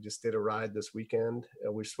 I just did a ride this weekend. We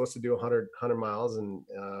were supposed to do 100 miles and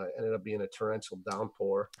ended up being a torrential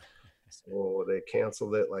downpour. So they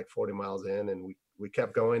canceled it like 40 miles in, and we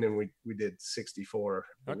kept going, and we did 64.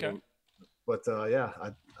 Okay. But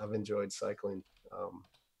I've enjoyed cycling.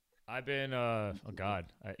 I've been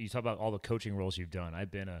you talk about all the coaching roles you've done.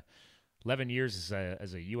 I've been 11 years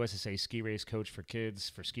as a USSA ski race coach for kids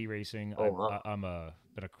for ski racing. Wow. I've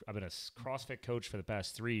been a CrossFit coach for the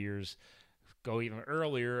past 3 years. Go even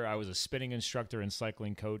earlier, I was a spinning instructor and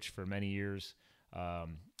cycling coach for many years. I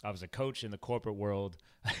was a coach in the corporate world.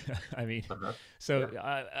 I mean,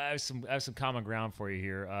 I have some common ground for you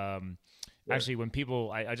here. Actually, when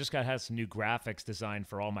people, I just had some new graphics designed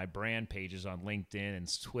for all my brand pages on LinkedIn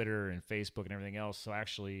and Twitter and Facebook and everything else. So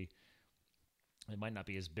actually, it might not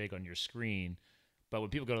be as big on your screen, but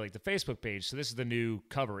when people go to like the Facebook page, so this is the new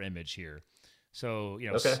cover image here. So,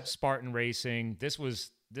 Spartan Racing, this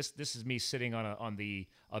is me sitting on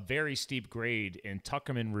a very steep grade in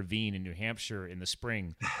Tuckerman Ravine in New Hampshire in the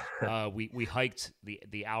spring. We hiked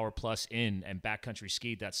the hour plus in and backcountry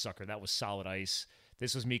skied that sucker. That was solid ice.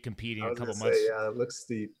 This was me competing a couple months. Yeah, it looks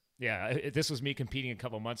steep. Yeah, this was me competing a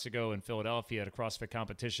couple months ago in Philadelphia at a CrossFit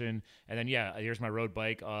competition. And then, here's my road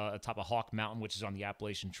bike atop of Hawk Mountain, which is on the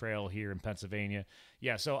Appalachian Trail here in Pennsylvania.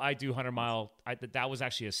 Yeah, so I do 100-mile. That was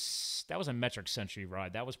actually a metric century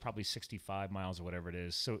ride. That was probably 65 miles or whatever it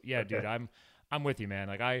is. So, yeah, dude, I'm with you, man.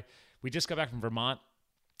 Like we just got back from Vermont,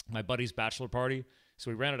 my buddy's bachelor party. So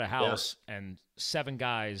we rented a house and 7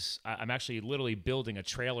 guys. I'm actually literally building a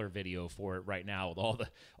trailer video for it right now with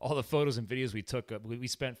all the photos and videos we took. We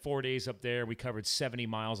spent 4 days up there. We covered 70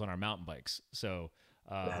 miles on our mountain bikes. So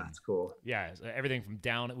that's cool. Yeah, everything from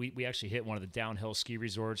down. We actually hit one of the downhill ski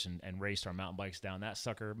resorts and raced our mountain bikes down that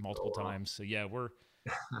sucker multiple times. So yeah,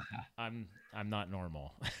 I'm not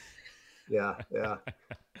normal. Yeah.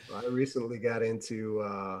 I recently got into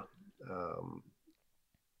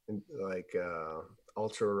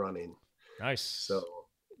ultra running. Nice. So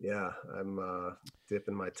yeah, I'm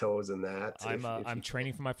dipping my toes in that. I'm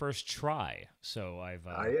training for my first try. So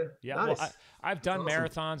Are you? Yeah. Nice. Well, I've done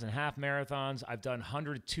marathons and half marathons. I've done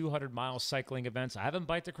 100, 200 mile cycling events. I haven't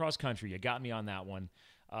biked across country. You got me on that one.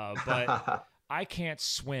 But I can't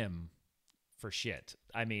swim for shit.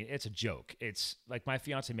 I mean, it's a joke. It's like my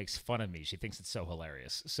fiance makes fun of me. She thinks it's so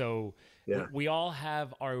hilarious. So we all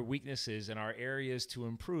have our weaknesses and our areas to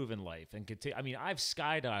improve in life and continue. I mean, I've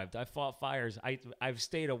skydived. I've fought fires. I've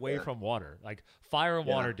stayed away from water. Like fire and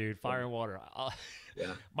water, dude. Fire and water.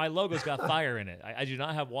 My logo's got fire in it. I do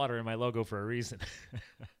not have water in my logo for a reason.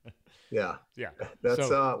 Yeah.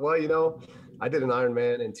 That's I did an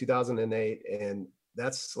Ironman in 2008, and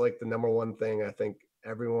that's like the number one thing I think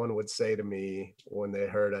everyone would say to me when they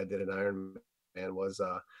heard I did an Ironman was,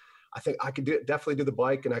 I think I could definitely do the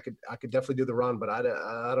bike, and I could definitely do the run, but I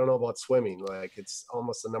don't know about swimming. Like it's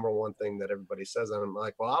almost the number one thing that everybody says. And I'm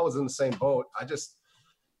like, well, I was in the same boat. I just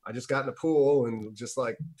got in the pool and just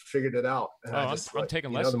like figured it out. And I'm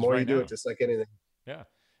taking lessons. The more right you do now. it, just like anything. Yeah.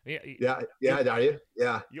 Are you?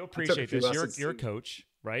 Yeah. You'll appreciate this. You're a coach,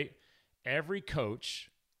 right? Every coach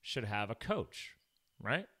should have a coach,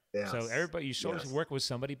 right? Yes. So everybody, you should work with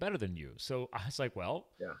somebody better than you. So I was like, well,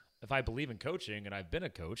 if I believe in coaching and I've been a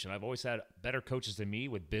coach and I've always had better coaches than me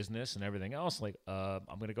with business and everything else, like I'm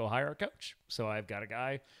going to go hire a coach. So I've got a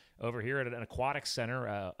guy over here at an aquatic center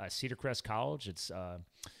at Cedar Crest College. It's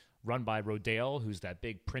run by Rodale, who's that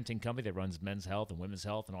big printing company that runs Men's Health and Women's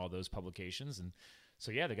Health and all those publications. And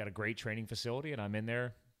so, they got a great training facility, and I'm in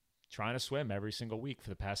there trying to swim every single week for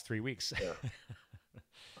the past 3 weeks. Yeah.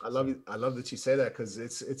 I love that you say that, because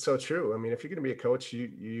it's so true. I mean, if you're going to be a coach,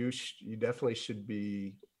 you definitely should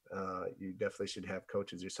be you definitely should have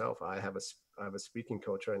coaches yourself. I have a speaking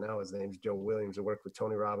coach right now. His name's Joe Williams. I worked with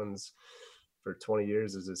Tony Robbins for 20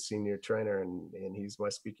 years as a senior trainer, and he's my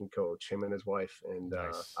speaking coach, him and his wife. And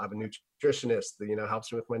Nice. I have a nutritionist that,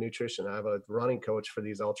 helps me with my nutrition. I have a running coach for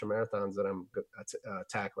these ultra marathons that I'm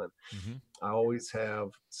tackling. Mm-hmm. I always have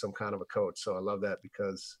some kind of a coach. So I love that,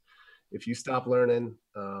 because if you stop learning,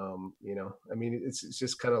 it's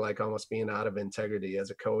just kind of like almost being out of integrity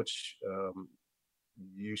as a coach.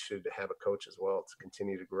 You should have a coach as well to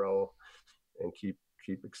continue to grow and keep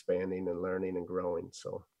expanding and learning and growing.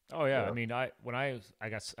 So. Oh yeah. I mean, I've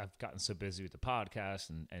gotten so busy with the podcast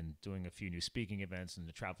and doing a few new speaking events and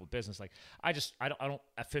the travel business. Like I don't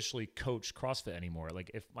officially coach CrossFit anymore.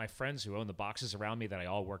 Like if my friends who own the boxes around me that I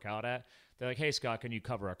all work out at, they're like, "Hey Scott, can you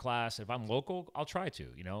cover a class?" If I'm local, I'll try to,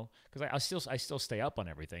 because I still stay up on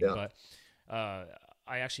everything. Yeah. But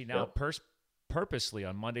I actually now purposely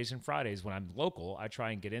on Mondays and Fridays when I'm local, I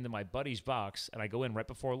try and get into my buddy's box, and I go in right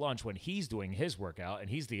before lunch when he's doing his workout, and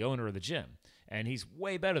he's the owner of the gym, and he's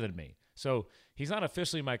way better than me. So he's not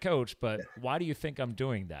officially my coach, but why do you think I'm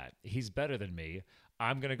doing that? He's better than me.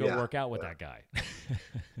 I'm going to go work out with that guy.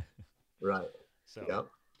 Right. So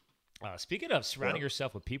speaking of surrounding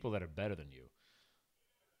yourself with people that are better than you.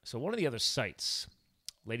 So one of the other sites,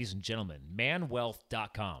 ladies and gentlemen,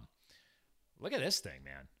 manwealth.com. Look at this thing,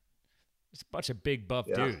 man. It's a bunch of big buff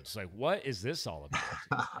dudes. Like, what is this all about?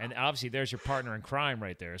 And obviously, there's your partner in crime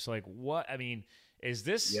right there. So, like, what? I mean, is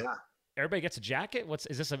this? Yeah. Everybody gets a jacket.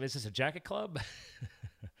 Is this a jacket club?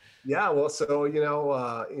 Yeah. Well, so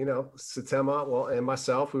Satema, and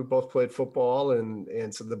myself, we both played football,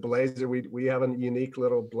 and so the Blazer. We have a unique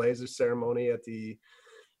little Blazer ceremony at the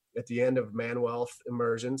end of ManWealth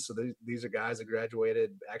immersion. So these are guys that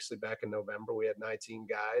graduated actually back in November. We had 19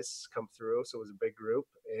 guys come through. So it was a big group.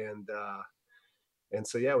 And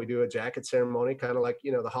so, we do a jacket ceremony, kind of like,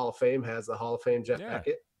 the Hall of Fame has the Hall of Fame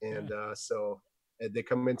jacket. And so they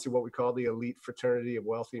come into what we call the elite fraternity of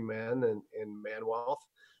wealthy men and ManWealth.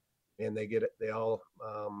 And they all,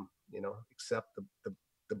 accept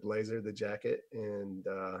the blazer, the jacket, and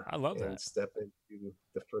I love that. And step into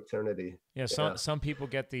the fraternity. Yeah, some people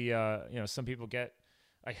get the some people get.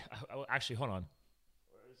 Actually, hold on.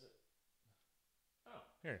 Where is it? Oh,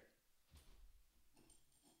 here.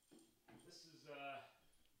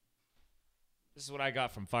 This is what I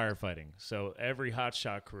got from firefighting. So every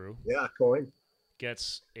hotshot crew, coin,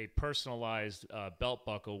 gets a personalized belt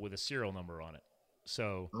buckle with a serial number on it.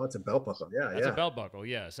 So it's a belt buckle. That's a belt buckle.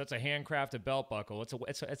 Yes, that's a handcrafted belt buckle.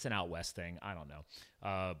 It's an out west thing. I don't know,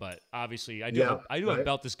 but obviously I do have a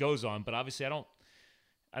belt this goes on. But obviously I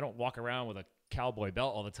don't walk around with a cowboy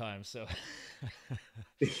belt all the time. So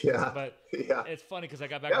but it's funny because I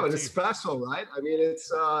got back. Yeah, but it's special, right? I mean,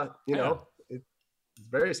 it's it's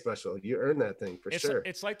very special. You earn that thing for sure.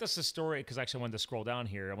 It's like this story because actually I wanted to scroll down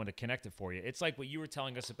here. I wanted to connect it for you. It's like what you were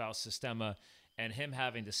telling us about Systema and him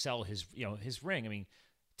having to sell his ring. I mean,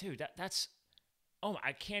 dude, that's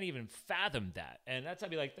I can't even fathom that. And I'd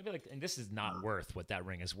be like, and this is not worth what that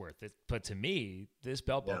ring is worth. But to me, this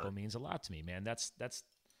belt buckle means a lot to me, man. That's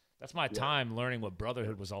my time learning what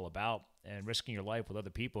brotherhood was all about and risking your life with other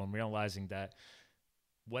people and realizing that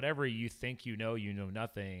whatever you think you know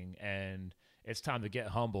nothing, and it's time to get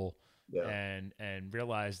humble and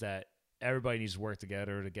realize that everybody needs to work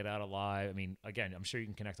together to get out alive. I mean, again, I'm sure you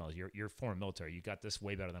can connect on this. You're former military. You got this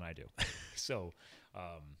way better than I do. So,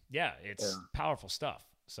 it's powerful stuff.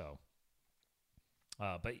 So,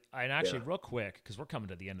 real quick, because we're coming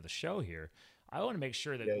to the end of the show here, I want to make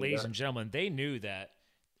sure that ladies and gentlemen, they knew that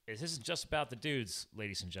this isn't just about the dudes,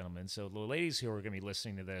 ladies and gentlemen. So the ladies who are going to be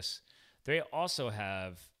listening to this, they also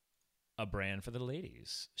have a brand for the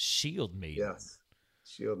ladies, Shield Maiden. Yes,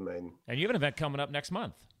 Shield Maiden. And you have an event coming up next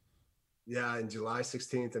month. Yeah, in July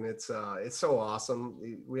 16th, and it's so awesome.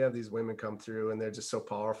 We have these women come through, and they're just so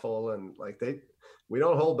powerful, and like we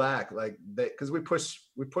don't hold back, because we push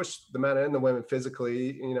the men and the women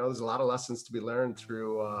physically. There's a lot of lessons to be learned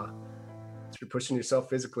through pushing yourself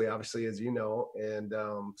physically, obviously, as you know. And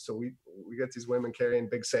so we get these women carrying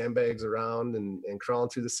big sandbags around and crawling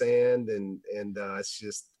through the sand, and it's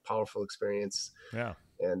just a powerful experience. Yeah.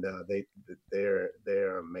 And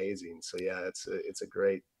they're amazing. So it's a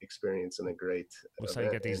great experience and a great. Looks like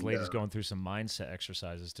you get these ladies going through some mindset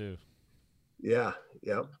exercises too. Yeah.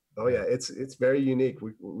 Yep. Oh yeah. It's very unique.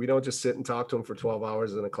 We don't just sit and talk to them for 12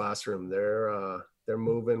 hours in a classroom. They're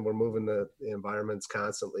moving. We're moving the environments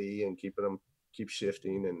constantly and keep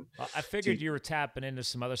shifting. And I figured you were tapping into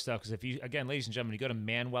some other stuff because if you, again, ladies and gentlemen, you go to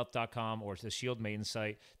manwealth.com or to the Shield Maiden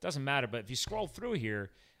site, doesn't matter. But if you scroll through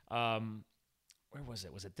here, where was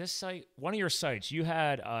it? Was it this site? One of your sites. You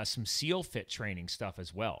had some SEAL Fit training stuff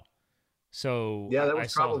as well. So yeah, that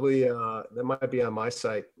was probably that might be on my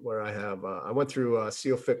site where I have. I went through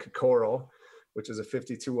SEAL Fit Kokoro, which is a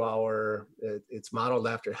 52-hour. It's modeled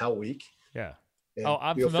after Hell Week. Yeah. And oh,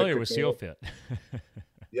 I'm familiar with SEAL Fit.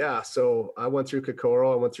 Yeah, so I went through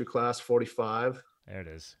Kokoro. I went through class 45. There it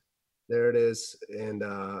is. There it is, and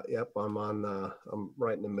yep, I'm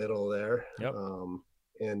right in the middle there. Yep.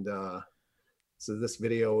 So this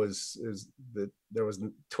video there was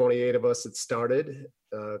 28 of us that started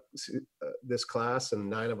this class, and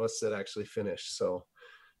 9 of us that actually finished. So,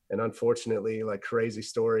 and unfortunately, like, crazy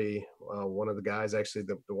story, one of the guys, actually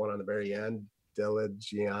the one on the very end,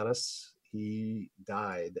 Giannis, he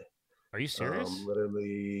died. Are you serious?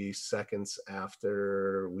 Literally seconds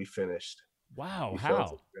after we finished. Wow. He How? fell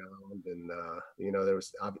to the ground, and there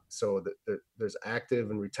was there's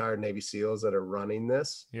active and retired Navy SEALs that are running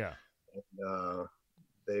this. Yeah. And,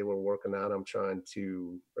 they were working on him, trying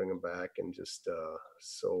to bring him back, and just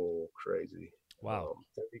so crazy. Wow.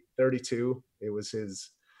 32. It was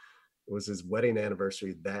his wedding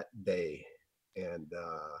anniversary that day, and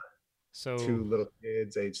so 2 little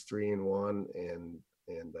kids, age 3 and 1, and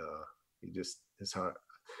he just, his heart.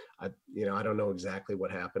 I don't know exactly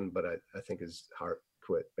what happened, but I think his heart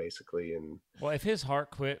quit, basically. And well, if his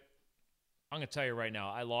heart quit, I'm gonna tell you right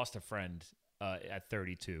now, I lost a friend at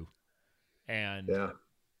 32, and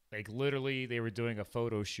like, literally, they were doing a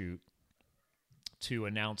photo shoot to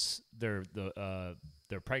announce their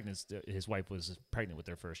pregnancy. His wife was pregnant with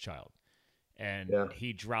their first child, and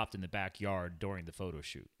he dropped in the backyard during the photo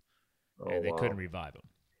shoot, and they couldn't revive him.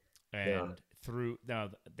 And now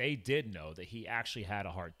they did know that he actually had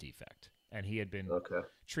a heart defect, and he had been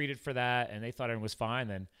treated for that, and they thought everything was fine.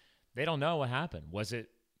 Then they don't know what happened. Was it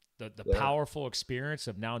the powerful experience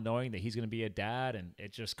of now knowing that he's going to be a dad, and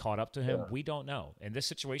it just caught up to him? Yeah. We don't know. In this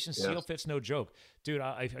situation, SEAL Fit's no joke. Dude,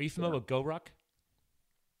 are you familiar with GoRuck?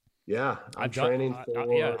 Yeah, I'm training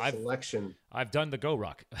for Selection. I've done the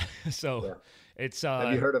GoRuck. So it's...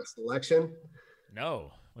 Have you heard of Selection?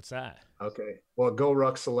 No. What's that? Okay. Well,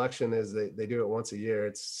 GoRuck Selection is they do it once a year.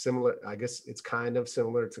 It's similar. I guess it's kind of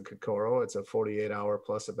similar to Kokoro. It's a 48-hour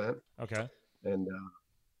plus event. Okay. And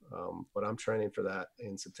but I'm training for that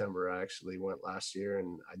in September. I actually went last year,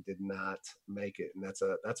 and I did not make it. And that's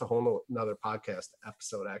a whole another podcast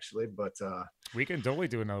episode, actually. But we can totally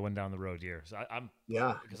do another one down the road here. So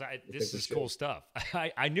because this is cool stuff.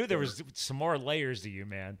 I knew there was some more layers to you,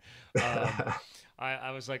 man.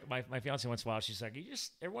 I was like, my fiance once in a while, she's like,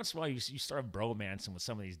 every once in a while you start bromancing with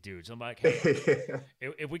some of these dudes. I'm like, hey,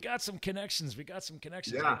 if we got some connections, we got some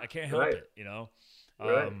connections. Yeah, I can't help it,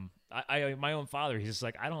 Right. I my own father, he's just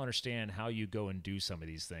like, I don't understand how you go and do some of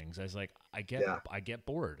these things. I was like, I get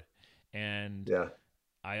bored, and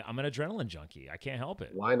I'm an adrenaline junkie. I can't help it.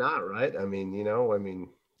 Why not? Right? I mean,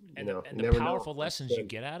 and the powerful lessons you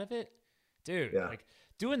get out of it, dude. Yeah. Like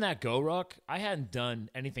doing that GoRuck, I hadn't done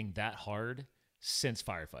anything that hard since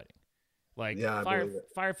firefighting. Like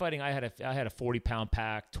firefighting, I had a 40-pound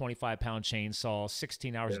pack, 25-pound chainsaw,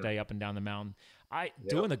 16 hours a day up and down the mountain.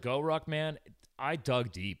 Doing the GoRuck, man, I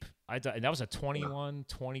dug deep. And that was a 21,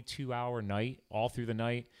 22-hour night, all through the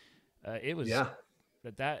night. It was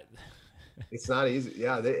that. It's not easy.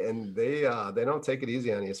 Yeah, they don't take it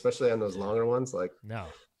easy on you, especially on those longer ones. Like, no,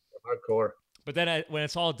 hardcore. But then when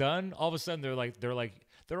it's all done, all of a sudden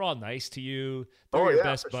they're all nice to you. They're your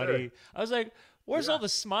best buddy. Sure. I was like, where's all the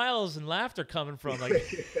smiles and laughter coming from? Like,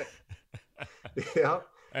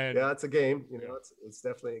 it's a game. It's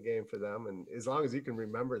definitely a game for them. And as long as you can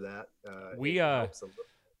remember that,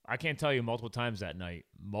 I can't tell you multiple times that night,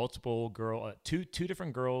 two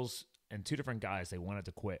different girls and 2 different guys, they wanted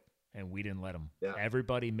to quit, and we didn't let them. Yeah.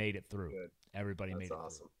 Everybody made it through. Good. Everybody made it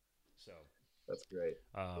awesome. Through. So that's great.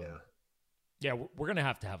 Yeah, we're going to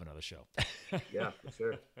have another show. Yeah, for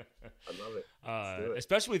sure. I love it. Let's do it.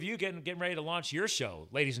 Especially with you getting ready to launch your show.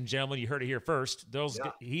 Ladies and gentlemen, you heard it here first.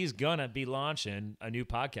 He's going to be launching a new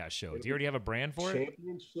podcast show. Do you already have a brand for it?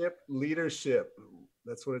 Championship Leadership.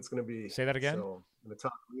 That's what it's going to be. Say that again? So I'm going to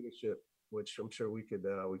talk leadership, which I'm sure we could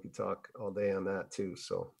talk all day on that too.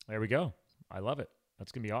 So there we go. I love it.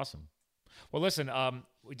 That's going to be awesome. Well, listen,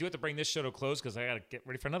 we do have to bring this show to a close because I got to get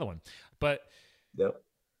ready for another one. But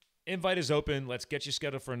invite is open. Let's get you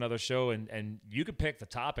scheduled for another show, and you can pick the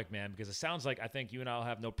topic, man, because it sounds like I think you and I will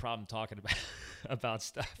have no problem talking about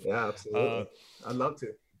stuff. Yeah, absolutely. I'd love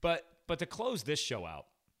to. But to close this show out,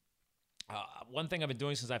 one thing I've been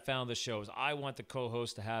doing since I found this show is I want the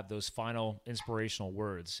co-host to have those final inspirational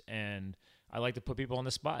words, and I like to put people on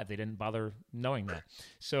the spot if they didn't bother knowing that.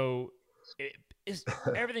 So is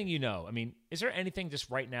everything I mean, is there anything just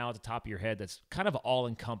right now at the top of your head that's kind of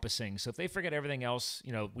all-encompassing? So if they forget everything else,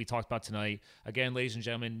 we talked about tonight, again, ladies and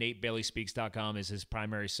gentlemen, NateBaileySpeaks.com is his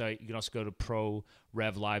primary site. You can also go to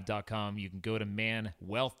ProRevLive.com. You can go to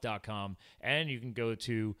ManWealth.com, and you can go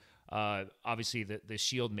to obviously the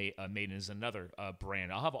Shield Maiden is another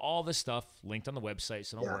brand. I'll have all this stuff linked on the website,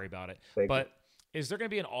 so don't worry about it. But is there going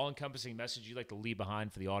to be an all-encompassing message you'd like to leave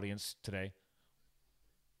behind for the audience today?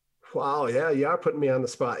 Wow, yeah, you are putting me on the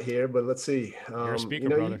spot here, but let's see. You're a speaker,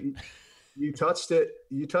 brother. You touched it.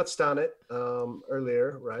 You touched on it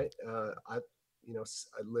earlier, right? I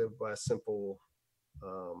live by a simple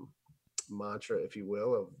mantra, if you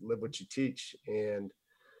will, of live what you teach. And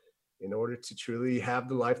in order to truly have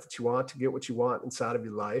the life that you want, to get what you want inside of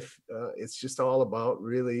your life, it's just all about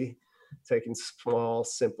really taking small,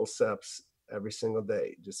 simple steps every single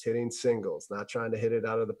day, just hitting singles, not trying to hit it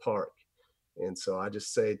out of the park. And so I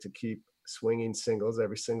just say to keep swinging singles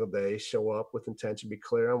every single day, show up with intention, be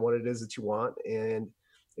clear on what it is that you want. And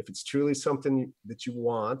if it's truly something that you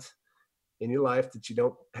want in your life that you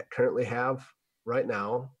don't currently have right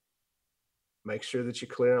now, make sure that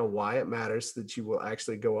you're clear on why it matters, that you will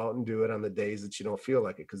actually go out and do it on the days that you don't feel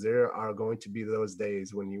like it. Because there are going to be those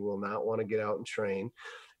days when you will not want to get out and train.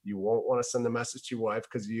 You won't want to send a message to your wife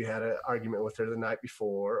because you had an argument with her the night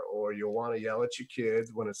before, or you'll want to yell at your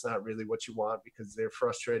kids when it's not really what you want because they're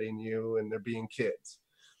frustrating you and they're being kids.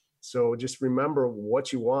 So just remember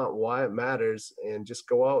what you want, why it matters, and just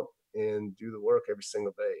go out and do the work every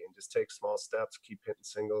single day and just take small steps, keep hitting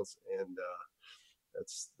singles. And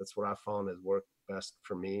that's what I found has worked best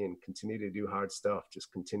for me, and continue to do hard stuff.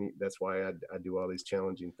 Just continue. That's why I do all these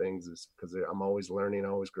challenging things, is because I'm always learning,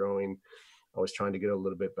 always growing, always trying to get a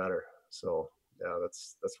little bit better. So yeah,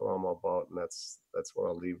 that's what I'm all about. And that's what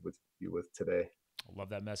I'll leave with you with today. I love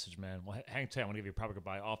that message, man. Well, hang tight. I want to give you a proper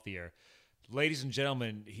goodbye off the air. Ladies and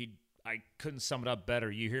gentlemen, I couldn't sum it up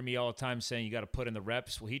better. You hear me all the time saying you got to put in the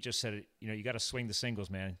reps. Well, he just said it, you got to swing the singles,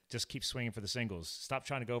 man. Just keep swinging for the singles. Stop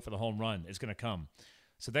trying to go for the home run. It's going to come.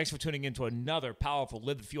 So thanks for tuning in to another powerful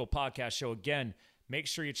Live the Fuel podcast show. Again, make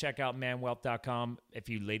sure you check out manwealth.com. If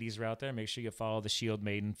you ladies are out there, make sure you follow the Shield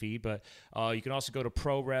Maiden feed. But you can also go to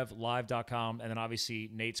ProRevLive.com, and then obviously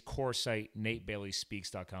Nate's core site,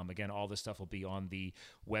 NateBaileySpeaks.com. Again, all this stuff will be on the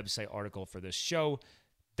website article for this show.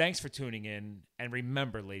 Thanks for tuning in. And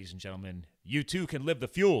remember, ladies and gentlemen, you too can live the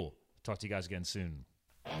fuel. Talk to you guys again soon.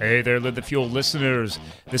 Hey there, Live the Fuel listeners.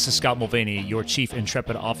 This is Scott Mulvaney, your Chief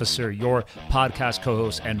Intrepid Officer, your podcast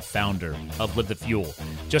co-host and founder of Live the Fuel.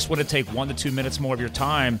 Just want to take 1 to 2 minutes more of your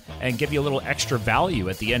time and give you a little extra value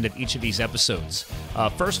at the end of each of these episodes.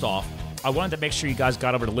 First off, I wanted to make sure you guys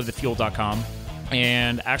got over to livethefuel.com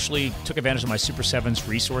and actually took advantage of my Super 7s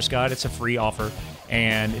resource guide. It's a free offer,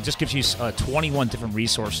 and it just gives you 21 different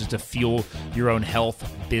resources to fuel your own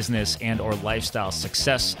health, business, and or lifestyle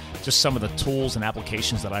success. Just some of the tools and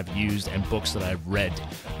applications that I've used and books that I've read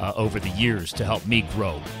over the years to help me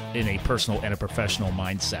grow in a personal and a professional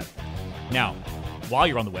mindset. Now, while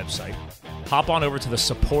you're on the website, hop on over to the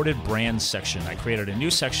supported brands section. I created a new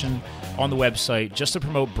section on the website just to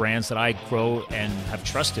promote brands that I grow and have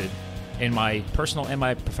trusted in my personal and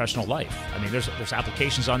my professional life. I mean, there's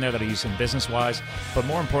applications on there that I use in business-wise, but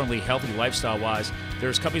more importantly, healthy lifestyle-wise.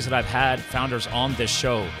 There's companies that I've had founders on this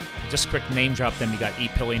show. Just quick name drop them. You got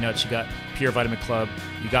Eat Pilly Nuts, you got Pure Vitamin Club,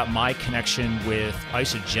 you got my connection with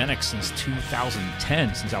Isogenics since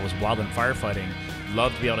 2010, since I was wild and firefighting.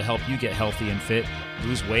 Love to be able to help you get healthy and fit,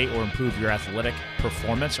 lose weight, or improve your athletic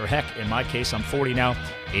performance, or heck, in my case, I'm 40 now,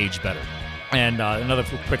 age better. And another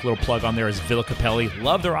quick little plug on there is Villa Capelli.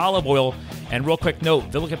 Love their olive oil. And real quick note,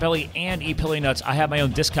 Villa Capelli and Eat Pilly Nuts, I have my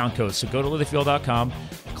own discount code. So go to livethefuel.com,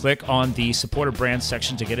 click on the supported brands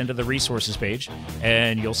section to get into the resources page,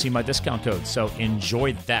 and you'll see my discount code. So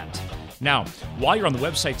enjoy that. Now, while you're on the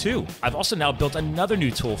website too, I've also now built another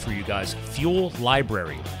new tool for you guys, Fuel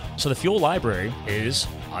Library. So the Fuel Library is,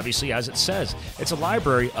 obviously as it says, it's a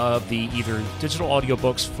library of the either digital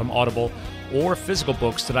audiobooks from Audible or physical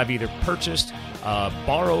books that I've either purchased,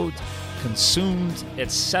 borrowed, consumed,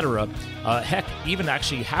 etc. Heck, even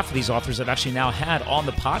actually half of these authors I've actually now had on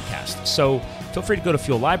the podcast. So feel free to go to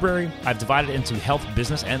Fuel Library. I've divided it into health,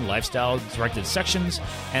 business, and lifestyle directed sections,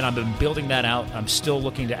 and I've been building that out. I'm still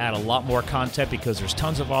looking to add a lot more content because there's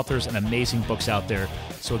tons of authors and amazing books out there.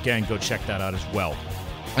 So again, go check that out as well.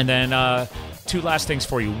 And then 2 last things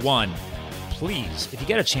for you. 1, please, if you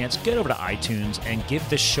get a chance, get over to iTunes and give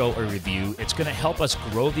this show a review. It's going to help us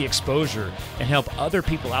grow the exposure and help other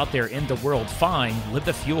people out there in the world find Live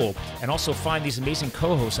the Fuel, and also find these amazing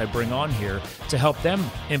co-hosts I bring on here to help them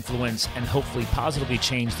influence and hopefully positively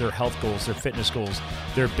change their health goals, their fitness goals,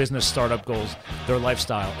 their business startup goals, their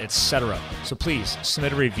lifestyle, etc. So please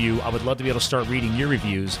submit a review. I would love to be able to start reading your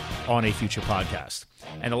reviews on a future podcast.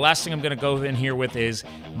 And the last thing I'm going to go in here with is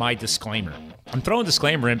my disclaimer. I'm throwing a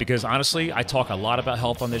disclaimer in because honestly, I talk a lot about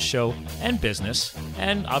health on this show and business,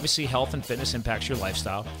 and obviously health and fitness impacts your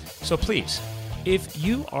lifestyle. So please, if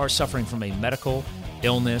you are suffering from a medical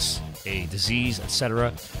illness, a disease,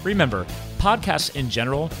 etc., remember, podcasts in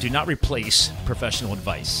general do not replace professional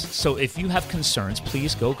advice. So if you have concerns,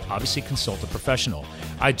 please go obviously consult a professional.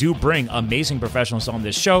 I do bring amazing professionals on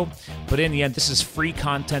this show, but in the end, this is free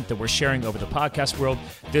content that we're sharing over the podcast world.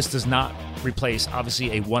 This does not replace,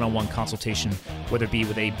 obviously, a one-on-one consultation, whether it be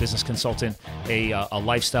with a business consultant, a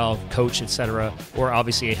lifestyle coach, etc., or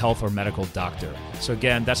obviously a health or medical doctor. So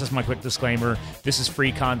again, that's just my quick disclaimer. This is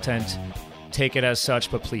free content. Take it as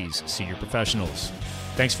such, but please see your professionals.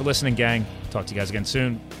 Thanks for listening, gang. Talk to you guys again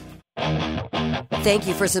soon. Thank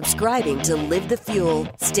you for subscribing to Live the Fuel.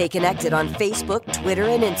 Stay connected on Facebook, Twitter,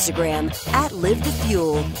 and Instagram at Live the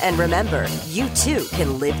Fuel. And remember, you too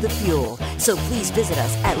can live the fuel. So please visit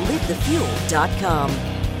us at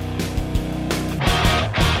livethefuel.com.